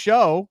big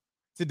show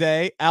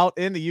today out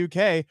in the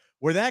UK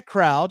where that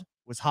crowd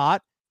was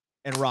hot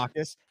and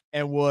raucous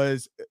and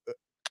was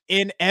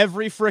in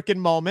every freaking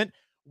moment.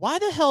 Why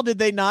the hell did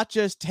they not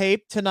just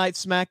tape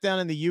tonight's SmackDown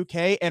in the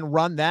UK and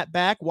run that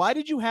back? Why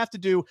did you have to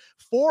do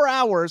 4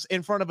 hours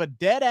in front of a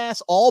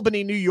dead-ass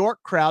Albany, New York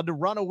crowd to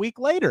run a week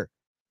later?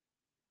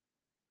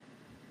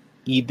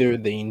 Either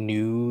they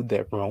knew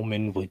that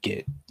Roman would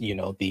get,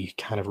 the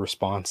kind of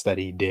response that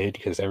he did,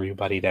 because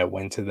everybody that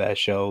went to that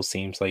show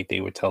seems like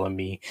they were telling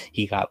me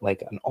he got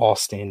like an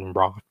Austin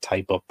Rock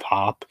type of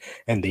pop,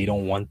 and they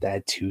don't want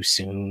that too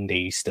soon.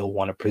 They still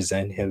want to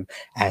present him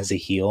as a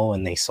heel,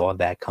 and they saw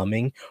that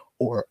coming.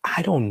 Or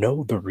I don't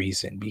know the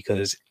reason,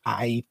 because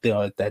I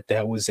thought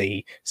that was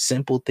a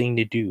simple thing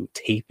to do.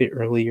 Tape it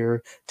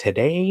earlier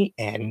today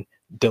and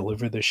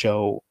deliver the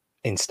show,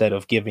 instead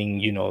of giving,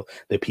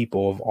 the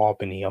people of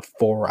Albany a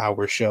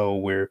 4-hour show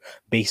where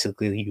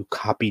basically you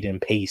copied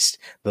and paste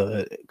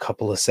the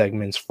couple of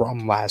segments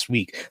from last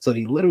week. So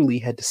they literally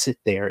had to sit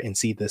there and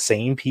see the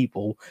same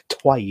people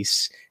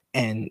twice.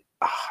 And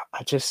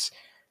this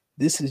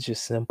is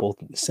just simple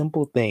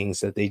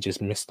things that they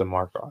just missed the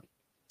mark on.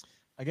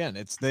 Again,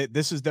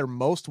 this is their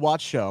most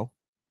watched show.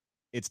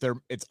 It's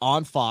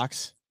on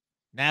Fox,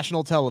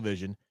 national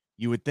television.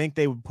 You would think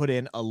they would put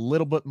in a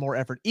little bit more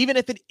effort, even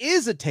if it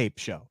is a tape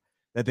show,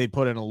 that they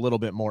put in a little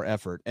bit more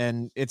effort.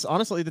 And it's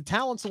honestly the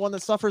talent's the one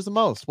that suffers the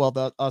most. Well,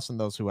 us and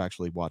those who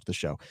actually watch the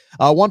show.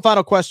 One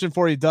final question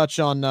for you, Dutch,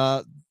 on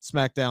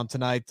SmackDown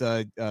tonight.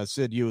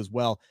 Sid, you as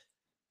well.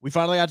 We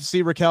finally got to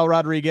see Raquel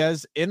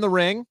Rodriguez in the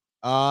ring.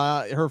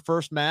 Her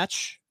first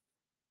match.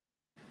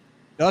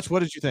 Dutch,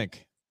 what did you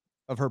think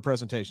of her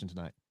presentation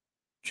tonight?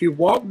 She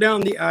walked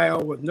down the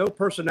aisle with no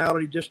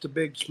personality, just a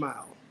big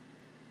smile.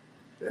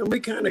 And we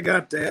kind of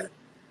got that.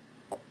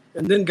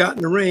 And then got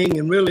in the ring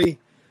and really...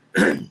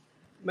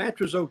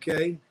 match was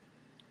okay,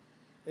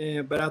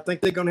 but I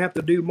think they're going to have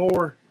to do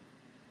more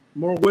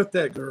with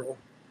that girl,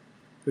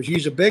 because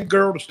she's a big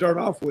girl to start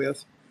off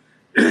with.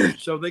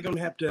 So they're going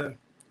to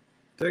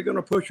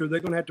push her. They're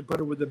going to have to put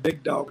her with the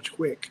big dogs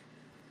quick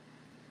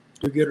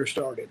to get her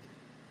started.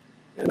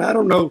 And I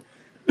don't know,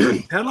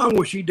 how long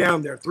was she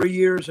down there? 3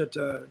 years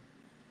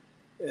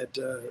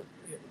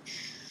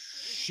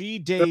She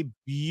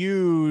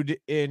debuted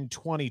in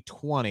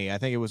 2020. I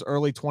think it was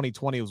early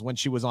 2020. It was when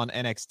she was on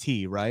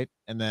NXT, right?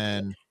 And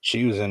then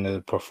she was in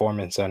the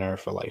Performance Center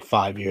for like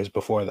 5 years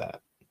before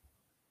that.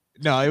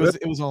 No, it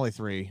was only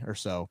 3 or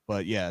so.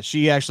 But yeah,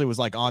 she actually was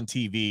like on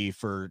TV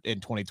in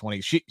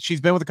 2020.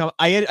 She's been with the company.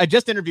 I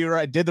just interviewed her.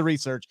 I did the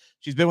research.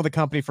 She's been with the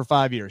company for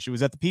 5 years. She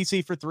was at the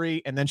PC for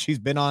 3, and then she's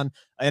been on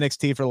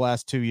NXT for the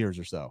last 2 years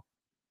or so.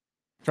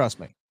 Trust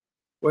me.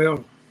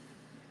 Well,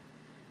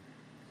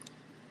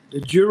 the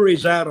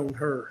jury's out on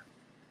her.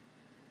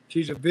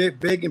 She's a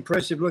big,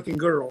 impressive-looking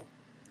girl.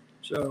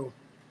 So,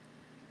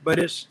 but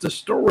it's the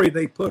story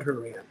they put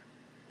her in.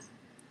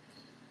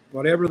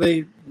 Whatever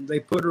they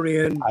put her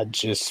in. I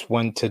just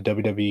went to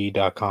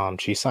WWE.com.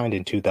 She signed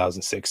in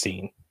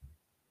 2016.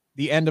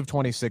 the end of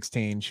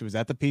 2016. She was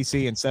at the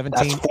PC in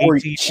 17, That's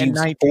 18, and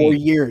 19. 4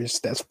 years.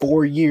 That's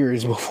 4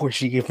 years before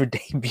she ever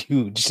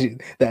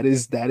debuted. That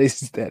is.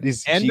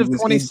 End of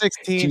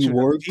 2016, She she was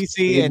worked at the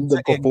PC in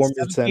the in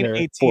performance 17, center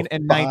 18, for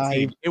and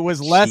 19. 5. It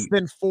was less She,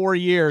 than 4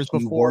 years she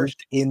before.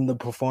 worked in the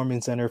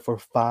performance center for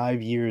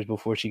 5 years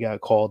before she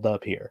got called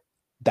up here.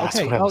 That's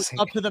Okay, what I'm saying.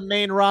 up to the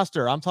main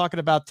roster. I'm talking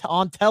about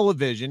on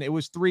television. It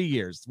was 3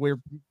 years.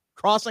 We're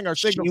crossing our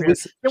signals here.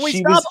 Can we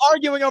stop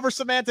arguing over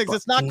semantics?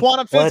 It's not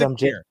quantum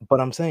physics here. But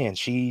I'm saying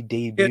she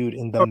debuted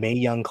in the Mae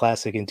Young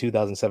Classic in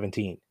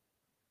 2017.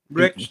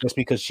 Just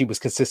because she was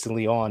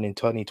consistently on in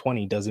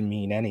 2020 doesn't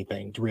mean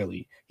anything,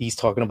 really. He's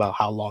talking about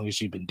how long has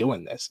she been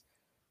doing this.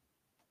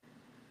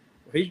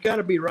 He's got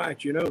to be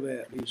right. You know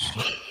that. He's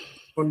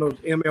one of those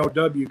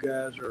MLW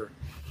guys, or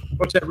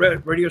what's that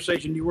radio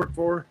station you work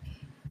for?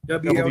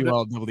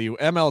 WLW.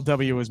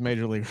 MLW is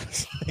Major League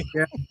Wrestling.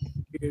 Yeah.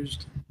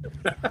 Used.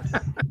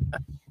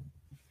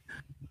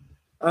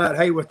 All right,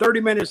 hey, we're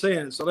 30 minutes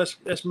in, so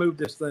let's move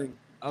this thing.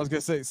 I was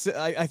gonna say,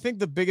 I think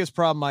the biggest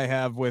problem I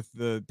have with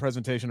the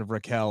presentation of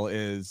Raquel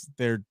is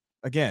they're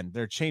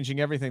changing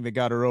everything that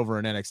got her over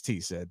in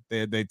NXT. Sid,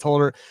 they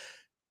told her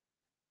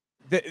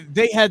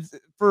they had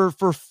for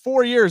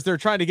 4 years they're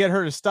trying to get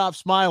her to stop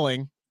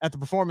smiling at the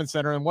Performance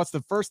Center, and what's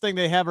the first thing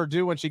they have her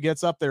do when she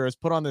gets up there is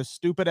put on this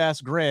stupid ass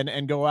grin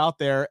and go out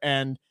there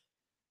and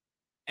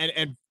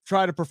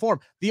try to perform.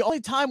 The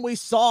only time we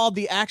saw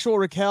the actual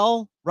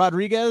Raquel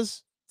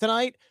Rodriguez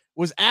tonight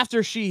was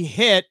after she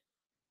hit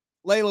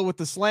Layla with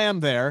the slam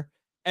there,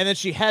 and then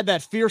she had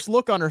that fierce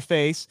look on her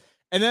face,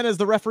 and then as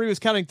the referee was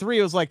counting 3,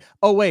 it was like,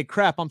 oh wait,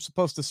 crap, I'm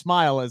supposed to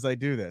smile as I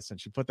do this,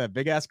 and she put that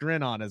big ass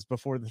grin on as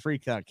before the 3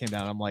 count came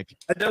down. I'm like,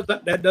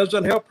 that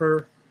doesn't help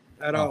her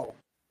at all,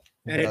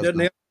 and it doesn't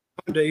help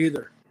Honda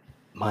either.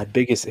 My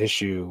biggest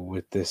issue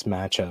with this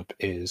matchup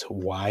is,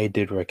 why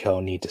did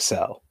Raquel need to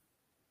sell?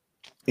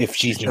 If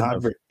she's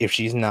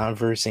not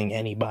versing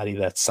anybody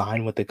that's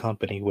signed with the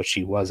company, which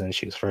she wasn't,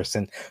 she was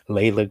versing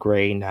Layla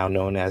Gray, now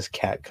known as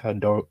Kat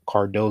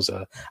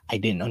Cardoza. I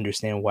didn't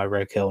understand why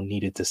Raquel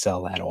needed to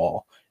sell at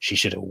all. She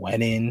should have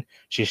went in,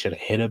 she should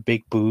have hit a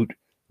big boot,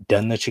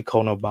 done the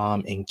Chicano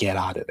bomb, and get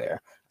out of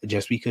there.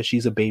 Just because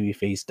she's a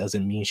babyface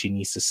doesn't mean she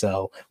needs to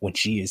sell when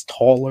she is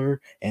taller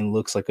and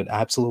looks like an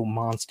absolute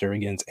monster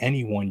against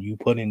anyone you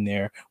put in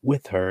there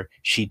with her.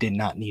 She did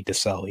not need to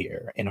sell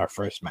here in our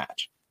first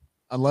match.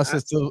 Unless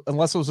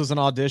this was an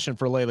audition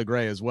for Layla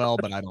Gray as well,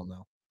 but I don't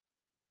know.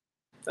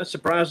 That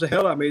surprised the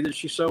hell out of me that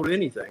she sold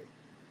anything.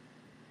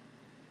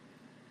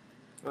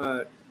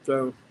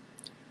 So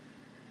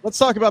let's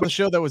talk about the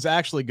show that was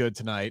actually good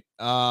tonight.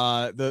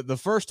 The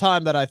first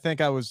time that I think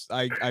I was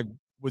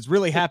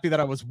really happy that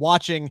I was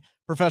watching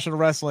professional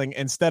wrestling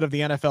instead of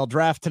the NFL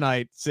draft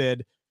tonight,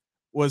 Sid,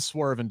 was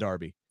Swerve and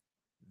Darby.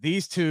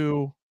 These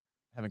two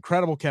have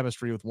incredible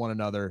chemistry with one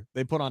another.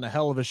 They put on a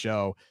hell of a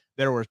show.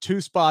 There were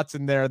 2 spots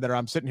in there that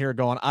I'm sitting here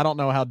going, I don't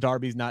know how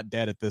Darby's not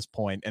dead at this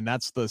point. And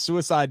that's the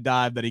suicide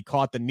dive that he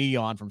caught the knee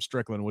on from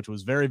Strickland, which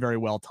was very, very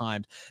well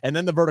timed. And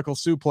then the vertical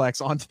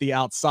suplex onto the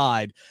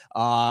outside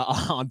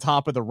on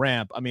top of the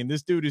ramp. I mean,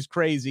 this dude is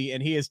crazy,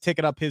 and he has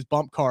ticking up his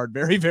bump card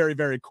very, very,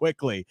 very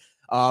quickly.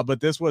 But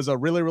this was a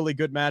really, really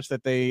good match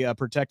that they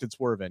protected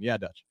Swerve in. Yeah,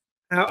 Dutch.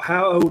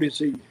 How old is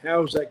he?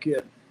 How is that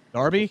kid?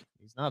 Darby?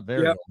 He's not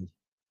very old.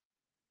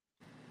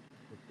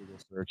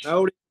 How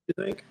old do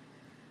you think?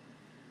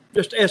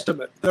 Just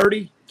estimate,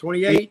 30,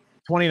 28?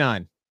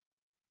 29.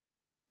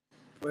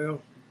 Well,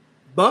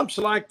 bumps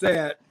like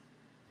that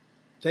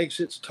takes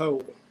its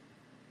toll.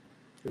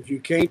 If you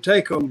can't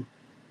take them,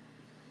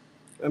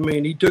 I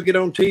mean, he took it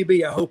on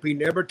TV. I hope he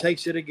never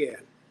takes it again.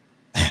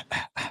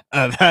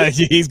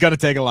 He's going to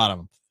take a lot of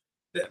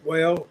them.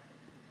 Well,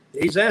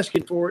 he's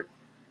asking for it.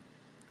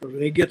 Because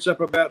when he gets up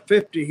about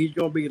 50, he's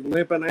going to be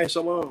limping ass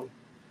along.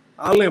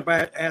 I limp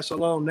ass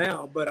along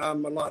now, but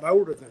I'm a lot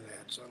older than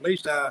that. So at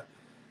least I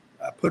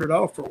put it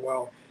off for a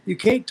while. You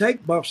can't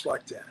take bumps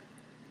like that.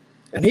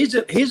 And he's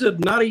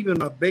not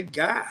even a big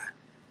guy.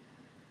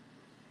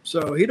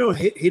 So he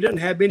doesn't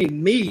have any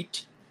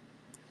meat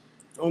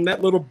on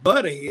that little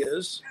butt of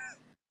his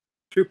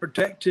to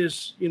protect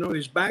his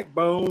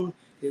backbone,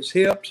 his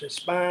hips, his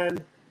spine.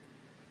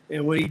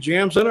 And when he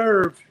jams a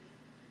nerve,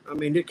 I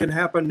mean, it can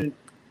happen.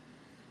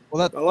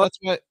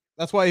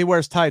 That's why he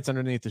wears tights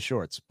underneath the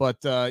shorts. But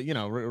a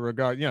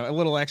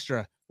little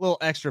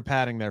extra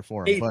padding there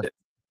for him.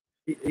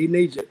 He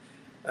needs it.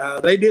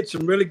 They did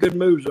some really good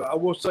moves. I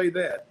will say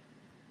that.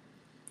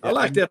 Yeah, I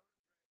like that.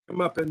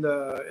 Come up in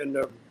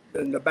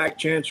the back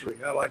chancery.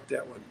 I like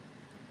that one.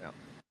 Yeah,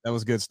 that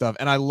was good stuff.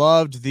 And I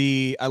loved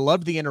the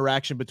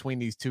interaction between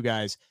these two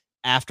guys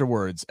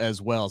afterwards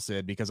as well,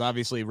 Sid, because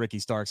obviously Ricky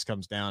Starks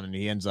comes down and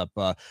he ends up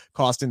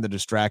costing the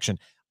distraction.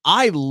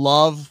 I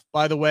love,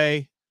 by the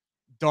way,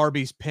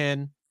 Darby's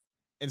pin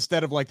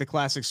instead of like the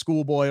classic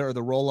schoolboy or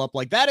the roll up.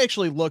 Like that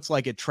actually looks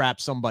like it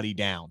traps somebody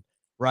down.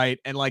 Right.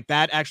 And like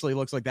that actually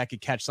looks like that could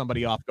catch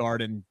somebody off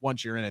guard. And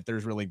once you're in it,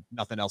 there's really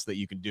nothing else that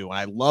you can do. And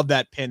I love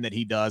that pin that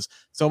he does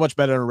so much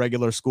better than a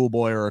regular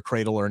schoolboy or a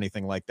cradle or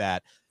anything like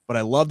that. but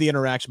I love the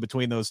interaction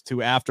between those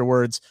two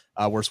afterwards,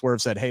 where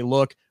Swerve said, "Hey,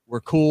 look, we're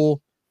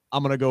cool.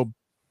 I'm gonna go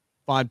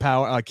find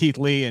Keith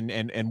Lee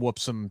and whoop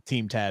some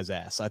Team Taz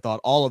ass." I thought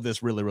all of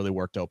this really, really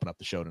worked to open up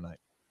the show tonight.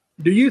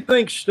 Do you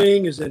think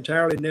Sting is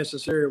entirely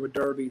necessary with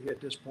Darby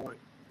at this point?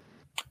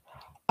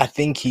 I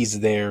think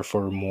he's there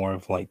for more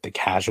of like the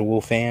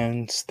casual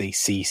fans. They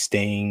see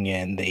Sting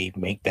and they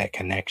make that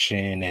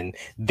connection and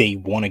they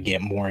want to get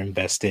more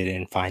invested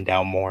and find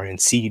out more and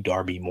see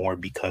Darby more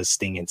because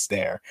Sting is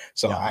there.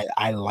 So Yeah.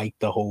 I like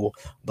the whole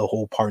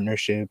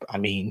partnership. I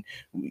mean,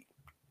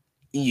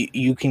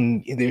 you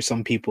can, there's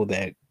some people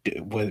that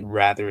would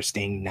rather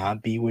Sting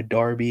not be with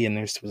Darby, and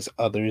there's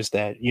others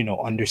that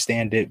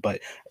understand it, but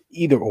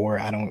either or,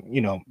 I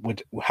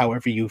don't,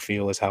 however you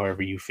feel is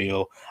however you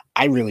feel.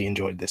 I really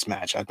enjoyed this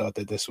match. I thought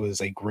that this was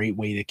a great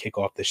way to kick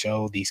off the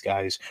show. These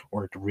guys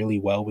worked really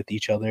well with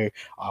each other.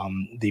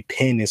 The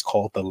pin is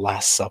called The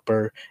Last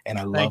Supper, and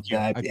I love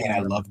that. And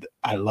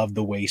I love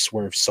the way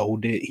Swerve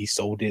sold it. He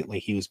sold it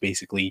like he was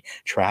basically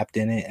trapped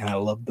in it, and I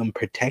love them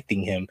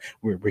protecting him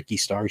where Ricky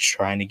Starks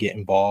trying to get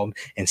involved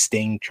and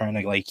Sting trying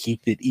to like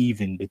keep it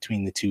even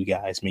between the two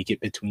guys, make it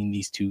between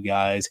these two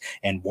guys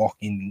and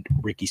walking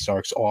Ricky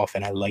Starks off.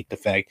 And I like the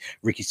fact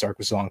Ricky Starks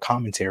was on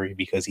commentary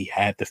because he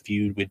had the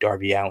feud with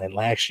Darby Allin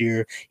last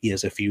year. He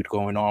has a feud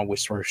going on with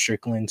Swerve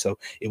Strickland, so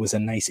it was a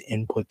nice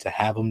input to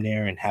have him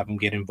there and have him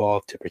get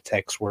involved to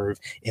protect Swerve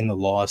in the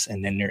loss.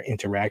 And then their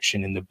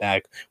interaction in the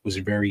back was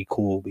very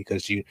cool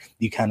because you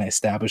kind of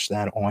established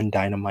that on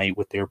Dynamite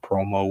with their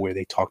promo where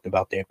they talked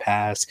about their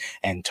past,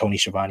 and Tony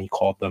Schiavone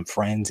called them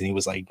friends, and he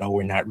was like, "No,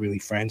 we're not really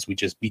friends. We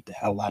just beat the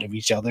hell out of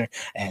each other."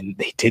 And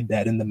they did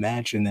that in the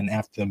match, and then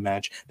after the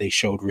match they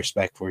showed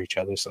respect for each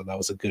other. So that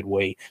was a good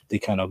way to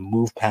kind of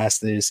move past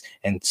this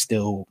and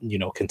still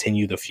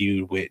continue the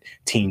feud with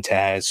Team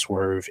Taz,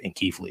 Swerve, and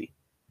Keith Lee.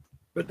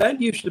 But that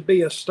used to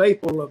be a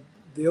staple of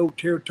the old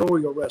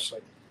territorial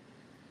wrestling.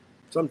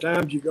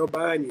 Sometimes you go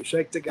by and you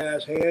shake the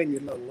guy's hand,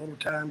 you let a little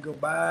time go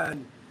by,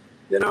 and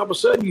then all of a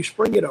sudden you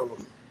spring it on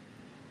them.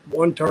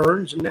 One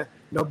turns and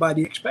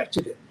nobody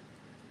expected it.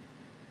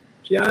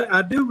 See,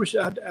 I do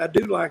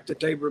like that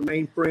they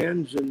remained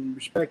friends and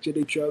respected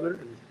each other,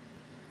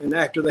 and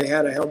after they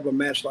had a hell of a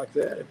match like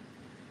that,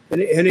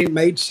 and it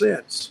made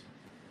sense.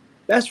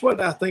 That's what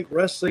I think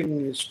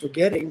wrestling is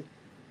forgetting.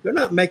 They're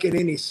not making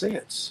any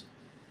sense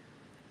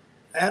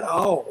at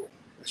all,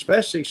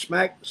 especially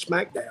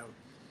SmackDown.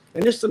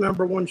 And it's the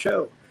number one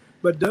show.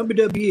 But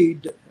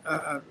WWE,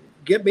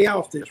 get me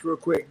off this real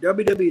quick.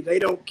 WWE, they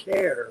don't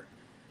care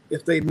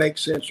if they make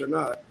sense or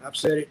not. I've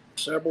said it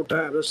several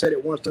times. I said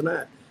it once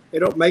tonight. They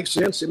don't make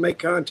sense. They make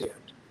content.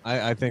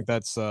 I think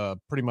that's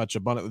pretty much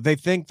abundant. They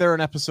think they're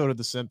an episode of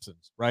The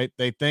Simpsons, right?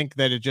 They think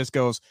that it just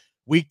goes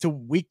week to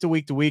week to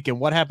week to week. And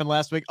what happened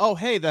last week? Oh,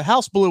 hey, the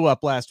house blew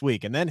up last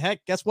week. And then,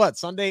 heck, guess what?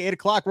 Sunday, 8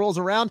 o'clock rolls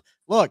around.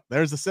 Look,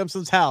 there's the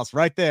Simpsons house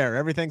right there.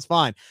 Everything's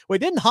fine.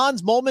 Wait, didn't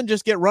Hans Molman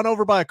just get run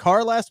over by a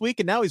car last week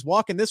and now he's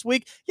walking this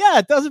week? Yeah,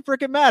 it doesn't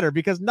freaking matter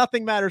because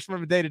nothing matters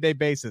from a day-to-day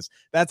basis.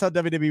 That's how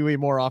WWE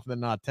more often than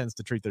not tends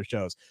to treat their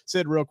shows.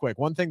 Sid, real quick,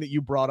 one thing that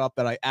you brought up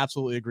that I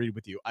absolutely agreed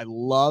with you. I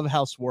love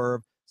how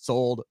Swerve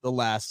sold The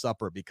Last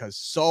Supper because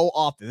so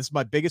often, this is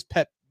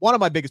one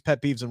of my biggest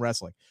pet peeves in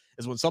wrestling,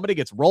 is when somebody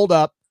gets rolled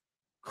up,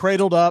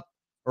 cradled up,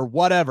 or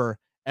whatever,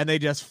 and they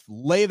just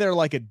lay there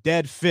like a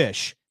dead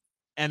fish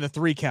and the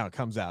 3 count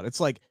comes out. It's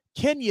like,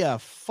 can you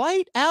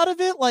fight out of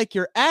it like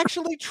you're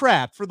actually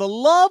trapped? For the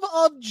love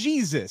of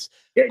Jesus.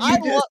 Yeah,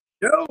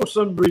 show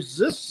some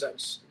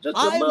resistance.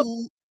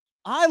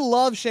 I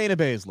love Shayna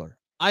Baszler.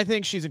 I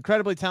think she's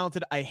incredibly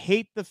talented. I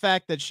hate the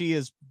fact that she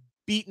is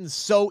beaten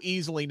so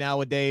easily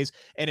nowadays,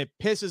 and it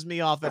pisses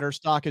me off that her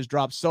stock has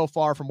dropped so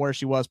far from where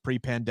she was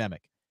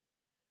pre-pandemic.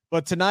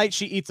 But tonight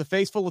she eats a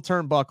face full of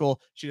turnbuckle.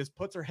 She just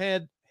puts her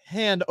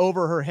hand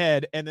over her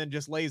head and then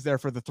just lays there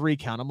for the 3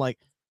 count. I'm like,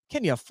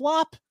 can you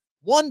flop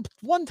one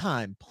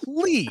time,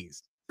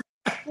 please?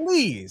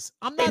 Please.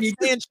 I'm not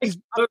saying she's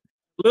a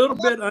little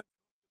bit,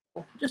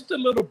 just a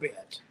little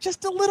bit.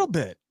 Just a little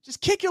bit.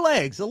 Just kick your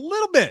legs a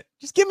little bit.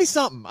 Just give me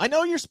something. I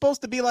know you're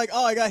supposed to be like,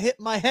 oh, I got hit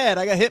in my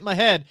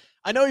head.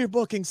 I know your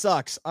booking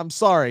sucks. I'm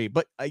sorry,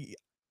 but I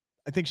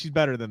think she's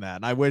better than that.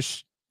 And I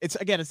wish it's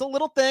a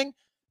little thing,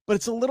 but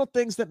it's the little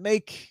things that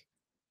make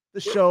the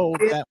show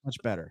that much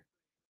better.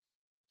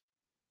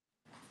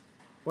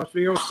 What's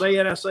the old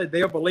saying? I say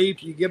they'll believe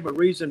you give them a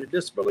reason to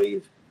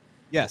disbelieve.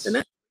 Yes. And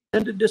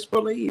that's to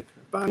disbelieve.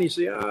 Finally, you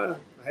say,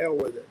 hell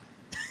with it.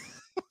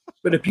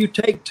 But if you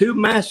take two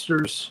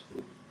masters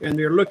and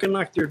they're looking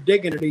like they're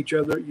digging at each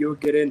other, you'll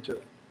get into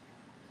it.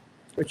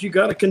 But you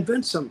got to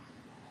convince them.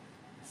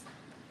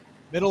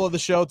 Middle of the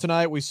show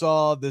tonight, we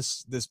saw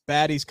this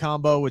baddies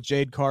combo with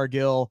Jade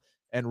Cargill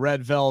and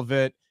Red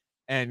Velvet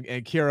and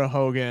Kiera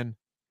Hogan.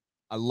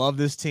 I love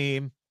this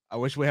team. I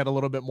wish we had a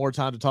little bit more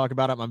time to talk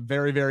about them. I'm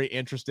very, very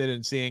interested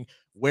in seeing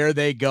where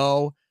they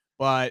go.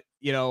 But,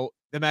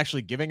 them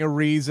actually giving a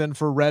reason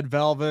for Red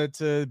Velvet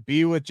to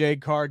be with Jade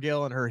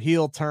Cargill and her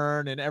heel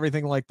turn and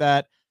everything like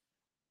that.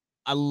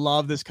 I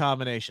love this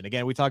combination.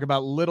 Again, we talk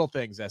about little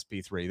things,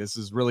 SP3. This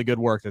is really good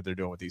work that they're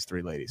doing with these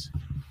three ladies.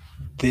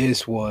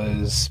 This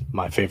was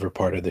my favorite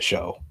part of the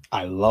show.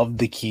 I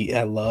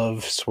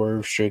love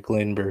Swerve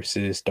Strickland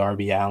versus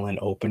Darby Allin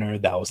opener.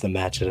 That was the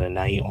match of the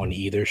night on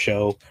either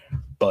show.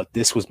 But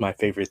this was my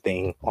favorite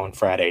thing on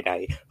Friday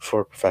night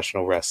for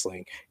professional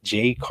wrestling.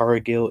 Jay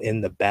Cargill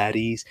and the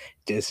baddies,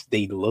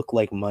 they look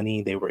like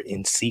money. They were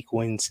in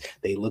sequence.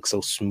 They look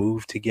so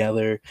smooth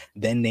together.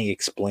 Then they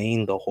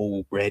explain the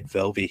whole Red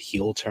Velvet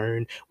heel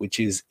turn, which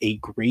is a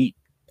great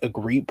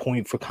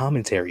point for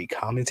commentary.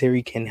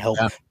 Commentary can help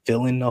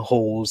fill in the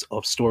holes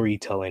of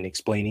storytelling,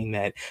 explaining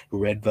that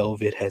Red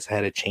Velvet has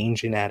had a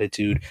change in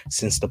attitude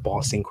since the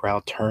Boston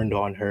crowd turned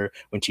on her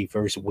when she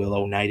first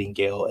Willow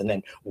Nightingale, and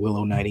then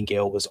Willow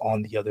Nightingale was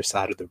on the other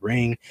side of the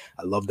ring.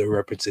 I love the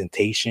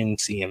representation.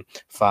 Seeing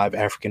 5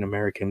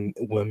 African-American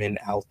women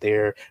out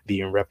there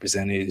being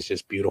represented is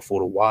just beautiful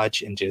to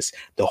watch, and just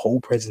the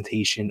whole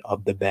presentation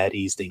of the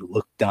baddies, they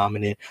look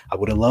dominant. I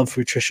would have loved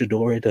for Trish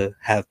Adora to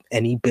have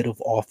any bit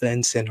of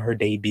offense in her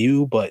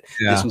debut, but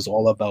this was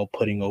all about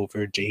putting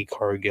over Jade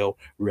Cargill,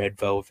 Red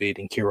Velvet,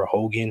 and Kiera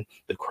Hogan.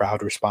 The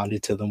crowd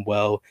responded to them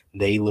well.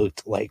 They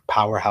looked like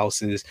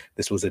powerhouses.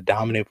 This was a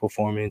dominant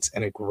performance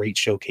and a great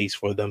showcase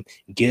for them.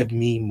 Give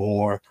me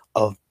more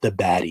of the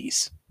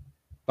baddies.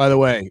 By the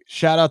way,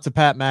 shout out to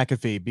Pat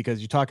McAfee,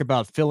 because you talk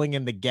about filling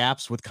in the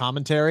gaps with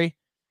commentary.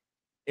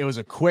 It was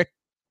a quick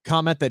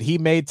comment that he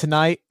made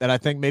tonight that I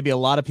think maybe a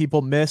lot of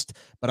people missed,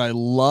 but I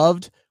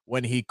loved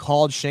when he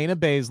called Shayna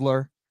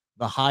Baszler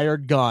the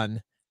hired gun,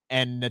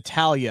 and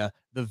Natalya,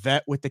 the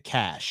vet with the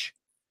cash,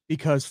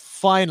 because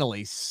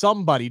finally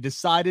somebody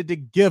decided to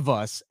give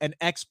us an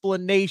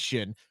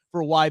explanation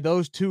for why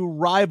those two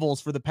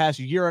rivals for the past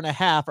year and a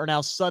half are now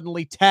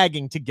suddenly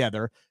tagging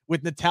together,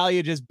 with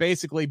Natalya just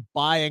basically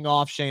buying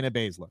off Shayna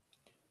Baszler.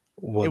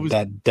 Well,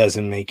 that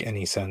doesn't make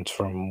any sense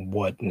from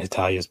what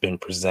Natalya's been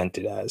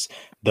presented as.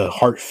 The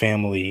Hart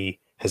family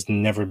has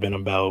never been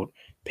about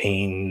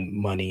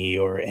paying money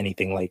or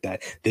anything like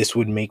that. This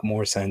would make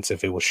more sense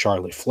if it was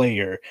Charlotte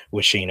Flair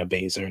with Shayna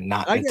Baszler,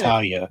 not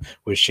Natalya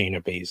with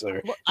Shayna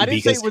Baszler. Well, I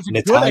didn't say it was a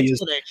good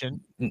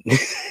explanation.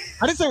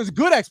 I didn't say it was a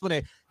good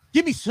explanation.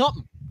 Give me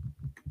something.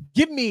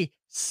 Give me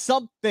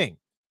something.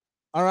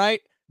 All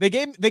right. They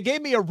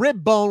gave me a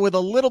rib bone with a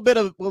little bit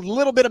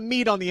of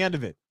meat on the end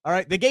of it. All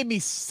right. They gave me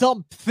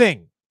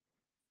something.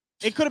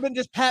 It could have been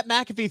just Pat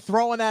McAfee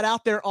throwing that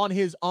out there on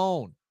his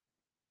own.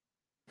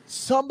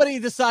 Somebody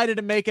decided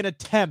to make an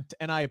attempt,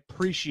 and I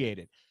appreciate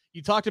it.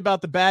 You talked about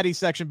the baddie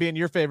section being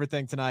your favorite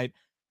thing tonight.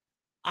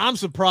 I'm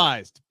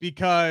surprised,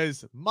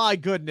 because my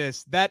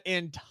goodness, that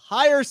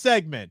entire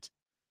segment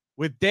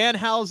with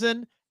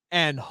Danhausen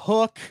and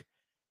Hook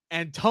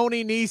and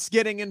Tony Nese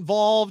getting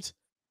involved,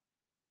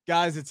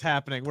 guys, it's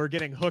happening. We're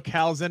getting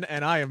Hookhausen,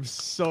 and I am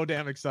so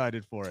damn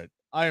excited for it.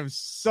 I am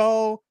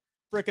so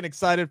freaking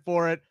excited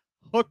for it.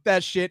 Hook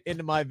that shit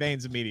into my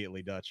veins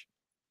immediately, Dutch.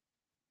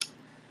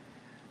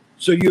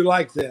 So you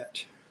like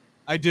that?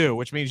 I do,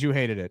 which means you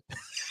hated it.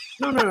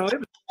 No.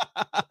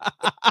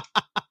 I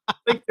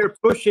think they're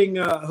pushing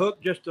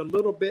Hook just a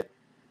little bit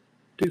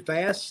too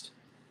fast.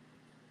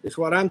 Is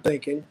what I'm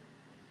thinking.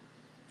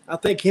 I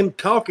think him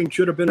talking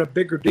should have been a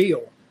bigger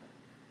deal.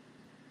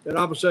 Then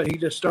all of a sudden he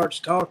just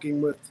starts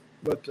talking with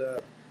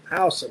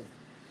Housen.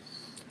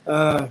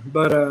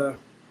 But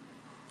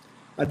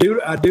I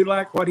do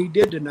like what he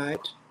did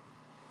tonight,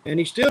 and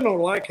he still don't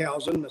like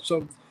Housen.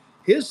 So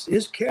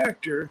his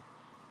character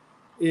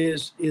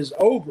is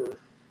over.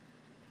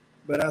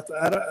 But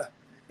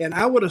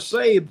I would have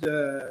saved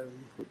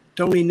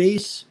Tony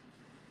Nese,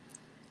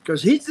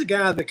 because he's the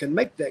guy that can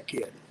make that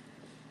kid.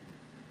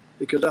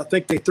 Because I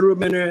think they threw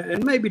him in there,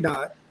 and maybe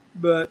not,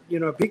 but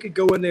if he could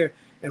go in there,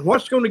 and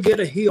what's going to get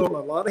a heel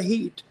a lot of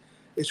heat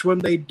is when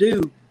they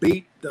do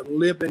beat the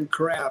living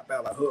crap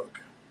out of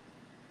Hook.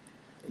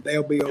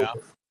 They'll be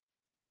over.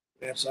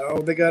 That's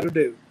all they got to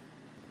do.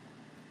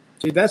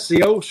 See, that's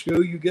the old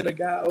school. You get a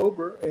guy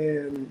over,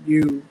 and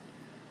you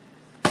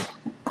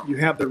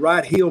have the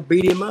right heel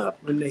beat him up,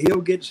 and the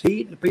heel gets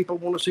heat, and the people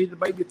want to see the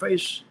baby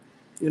face,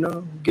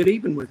 get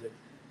even with it.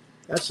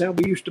 That's how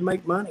we used to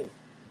make money.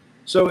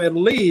 So at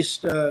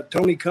least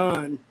Tony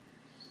Khan,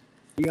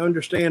 he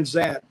understands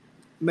that,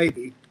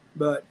 maybe.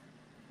 But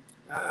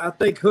I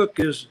think Hook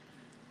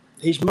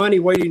he's money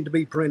waiting to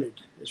be printed,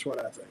 is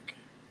what I think.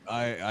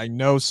 I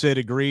know Sid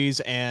agrees,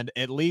 and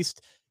at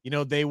least,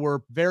 they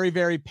were very,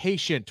 very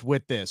patient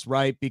with this,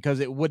 right? Because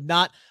it would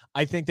not,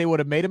 I think they would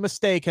have made a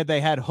mistake had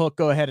they had Hook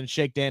go ahead and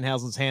shake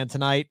Danhausen's hand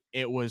tonight.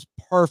 It was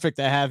perfect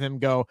to have him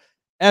go,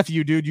 F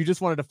you, dude. You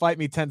just wanted to fight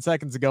me 10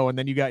 seconds ago, and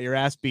then you got your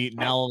ass beat, and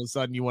now all of a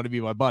sudden you want to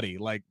be my buddy.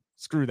 Like,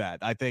 screw that.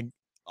 I think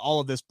all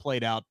of this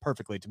played out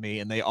perfectly to me,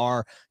 and they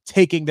are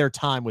taking their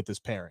time with this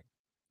pairing.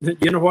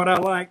 You know what I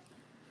like?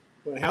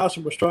 When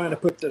Housen was trying to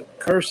put the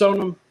curse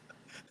on him,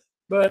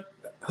 but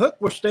Hook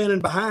was standing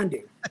behind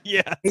him.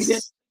 Yeah. He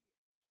did.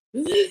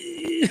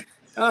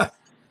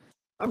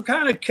 I'm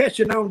kind of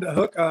catching on to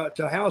Hook,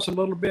 to House a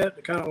little bit.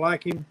 I kind of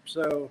like him.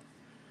 So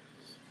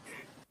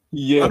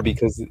Yeah,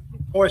 because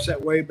voice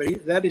that way,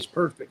 but that is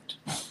perfect.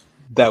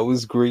 that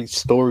was great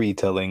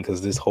storytelling,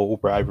 because this whole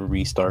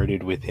rivalry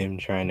started with him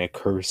trying to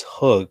curse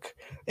Hook,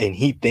 and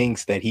he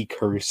thinks that he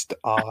cursed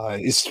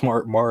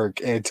Smart Mark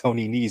and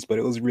Tony Nese, but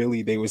it was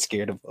really they were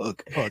scared of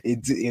Hook.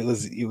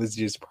 It was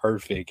just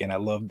perfect, and I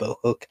love the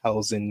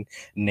Hookhausen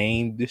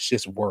name. This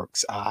just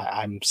works.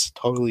 I'm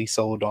totally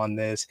sold on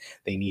this.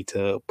 They need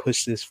to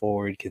push this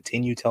forward,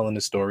 continue telling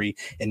the story,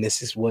 and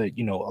this is what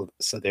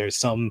So there's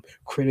some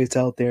critics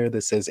out there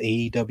that says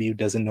AEW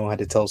doesn't know how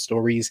to tell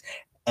stories,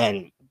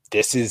 and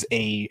this is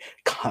a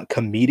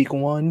comedic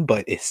one,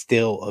 but it's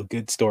still a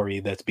good story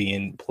that's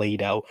being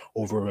played out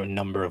over a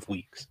number of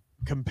weeks.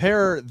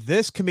 Compare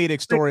this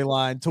comedic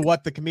storyline to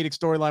what the comedic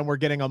storyline we're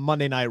getting on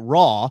Monday Night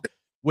Raw,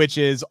 which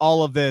is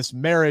all of this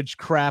marriage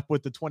crap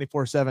with the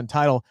 24/7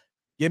 title.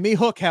 Give me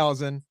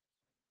Hookhausen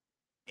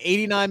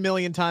 89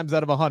 million times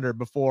out of 100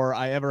 before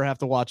I ever have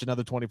to watch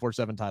another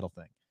 24/7 title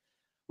thing.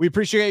 We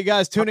appreciate you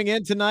guys tuning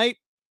in tonight.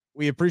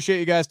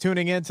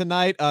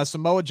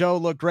 Samoa Joe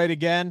looked great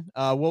again.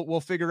 We'll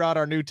figure out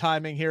our new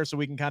timing here so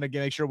we can kind of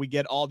make sure we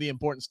get all the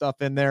important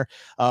stuff in there.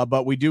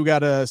 But we do got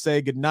to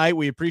say goodnight.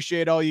 We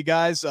appreciate all you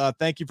guys.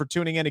 Thank you for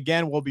tuning in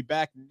again. We'll be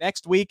back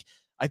next week.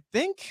 I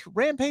think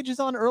Rampage is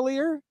on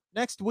earlier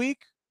next week.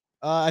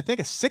 I think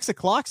a 6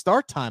 o'clock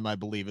start time, I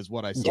believe, is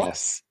what I saw.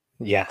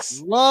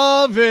 Yes.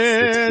 Love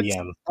it. 6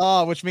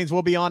 p.m. Which means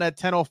we'll be on at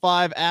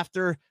 10:05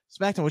 after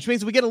SmackDown, which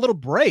means we get a little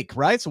break,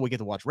 right? So we get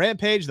to watch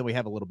Rampage, then we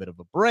have a little bit of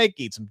a break,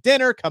 eat some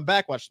dinner, come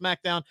back, watch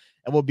SmackDown,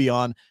 and we'll be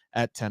on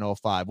at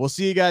 10:05. We'll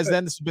see you guys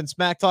then. This has been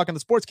Smack Talk on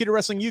the Sportskeeda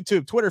Wrestling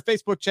YouTube, Twitter,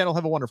 Facebook channel.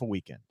 Have a wonderful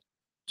weekend.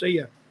 See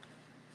ya.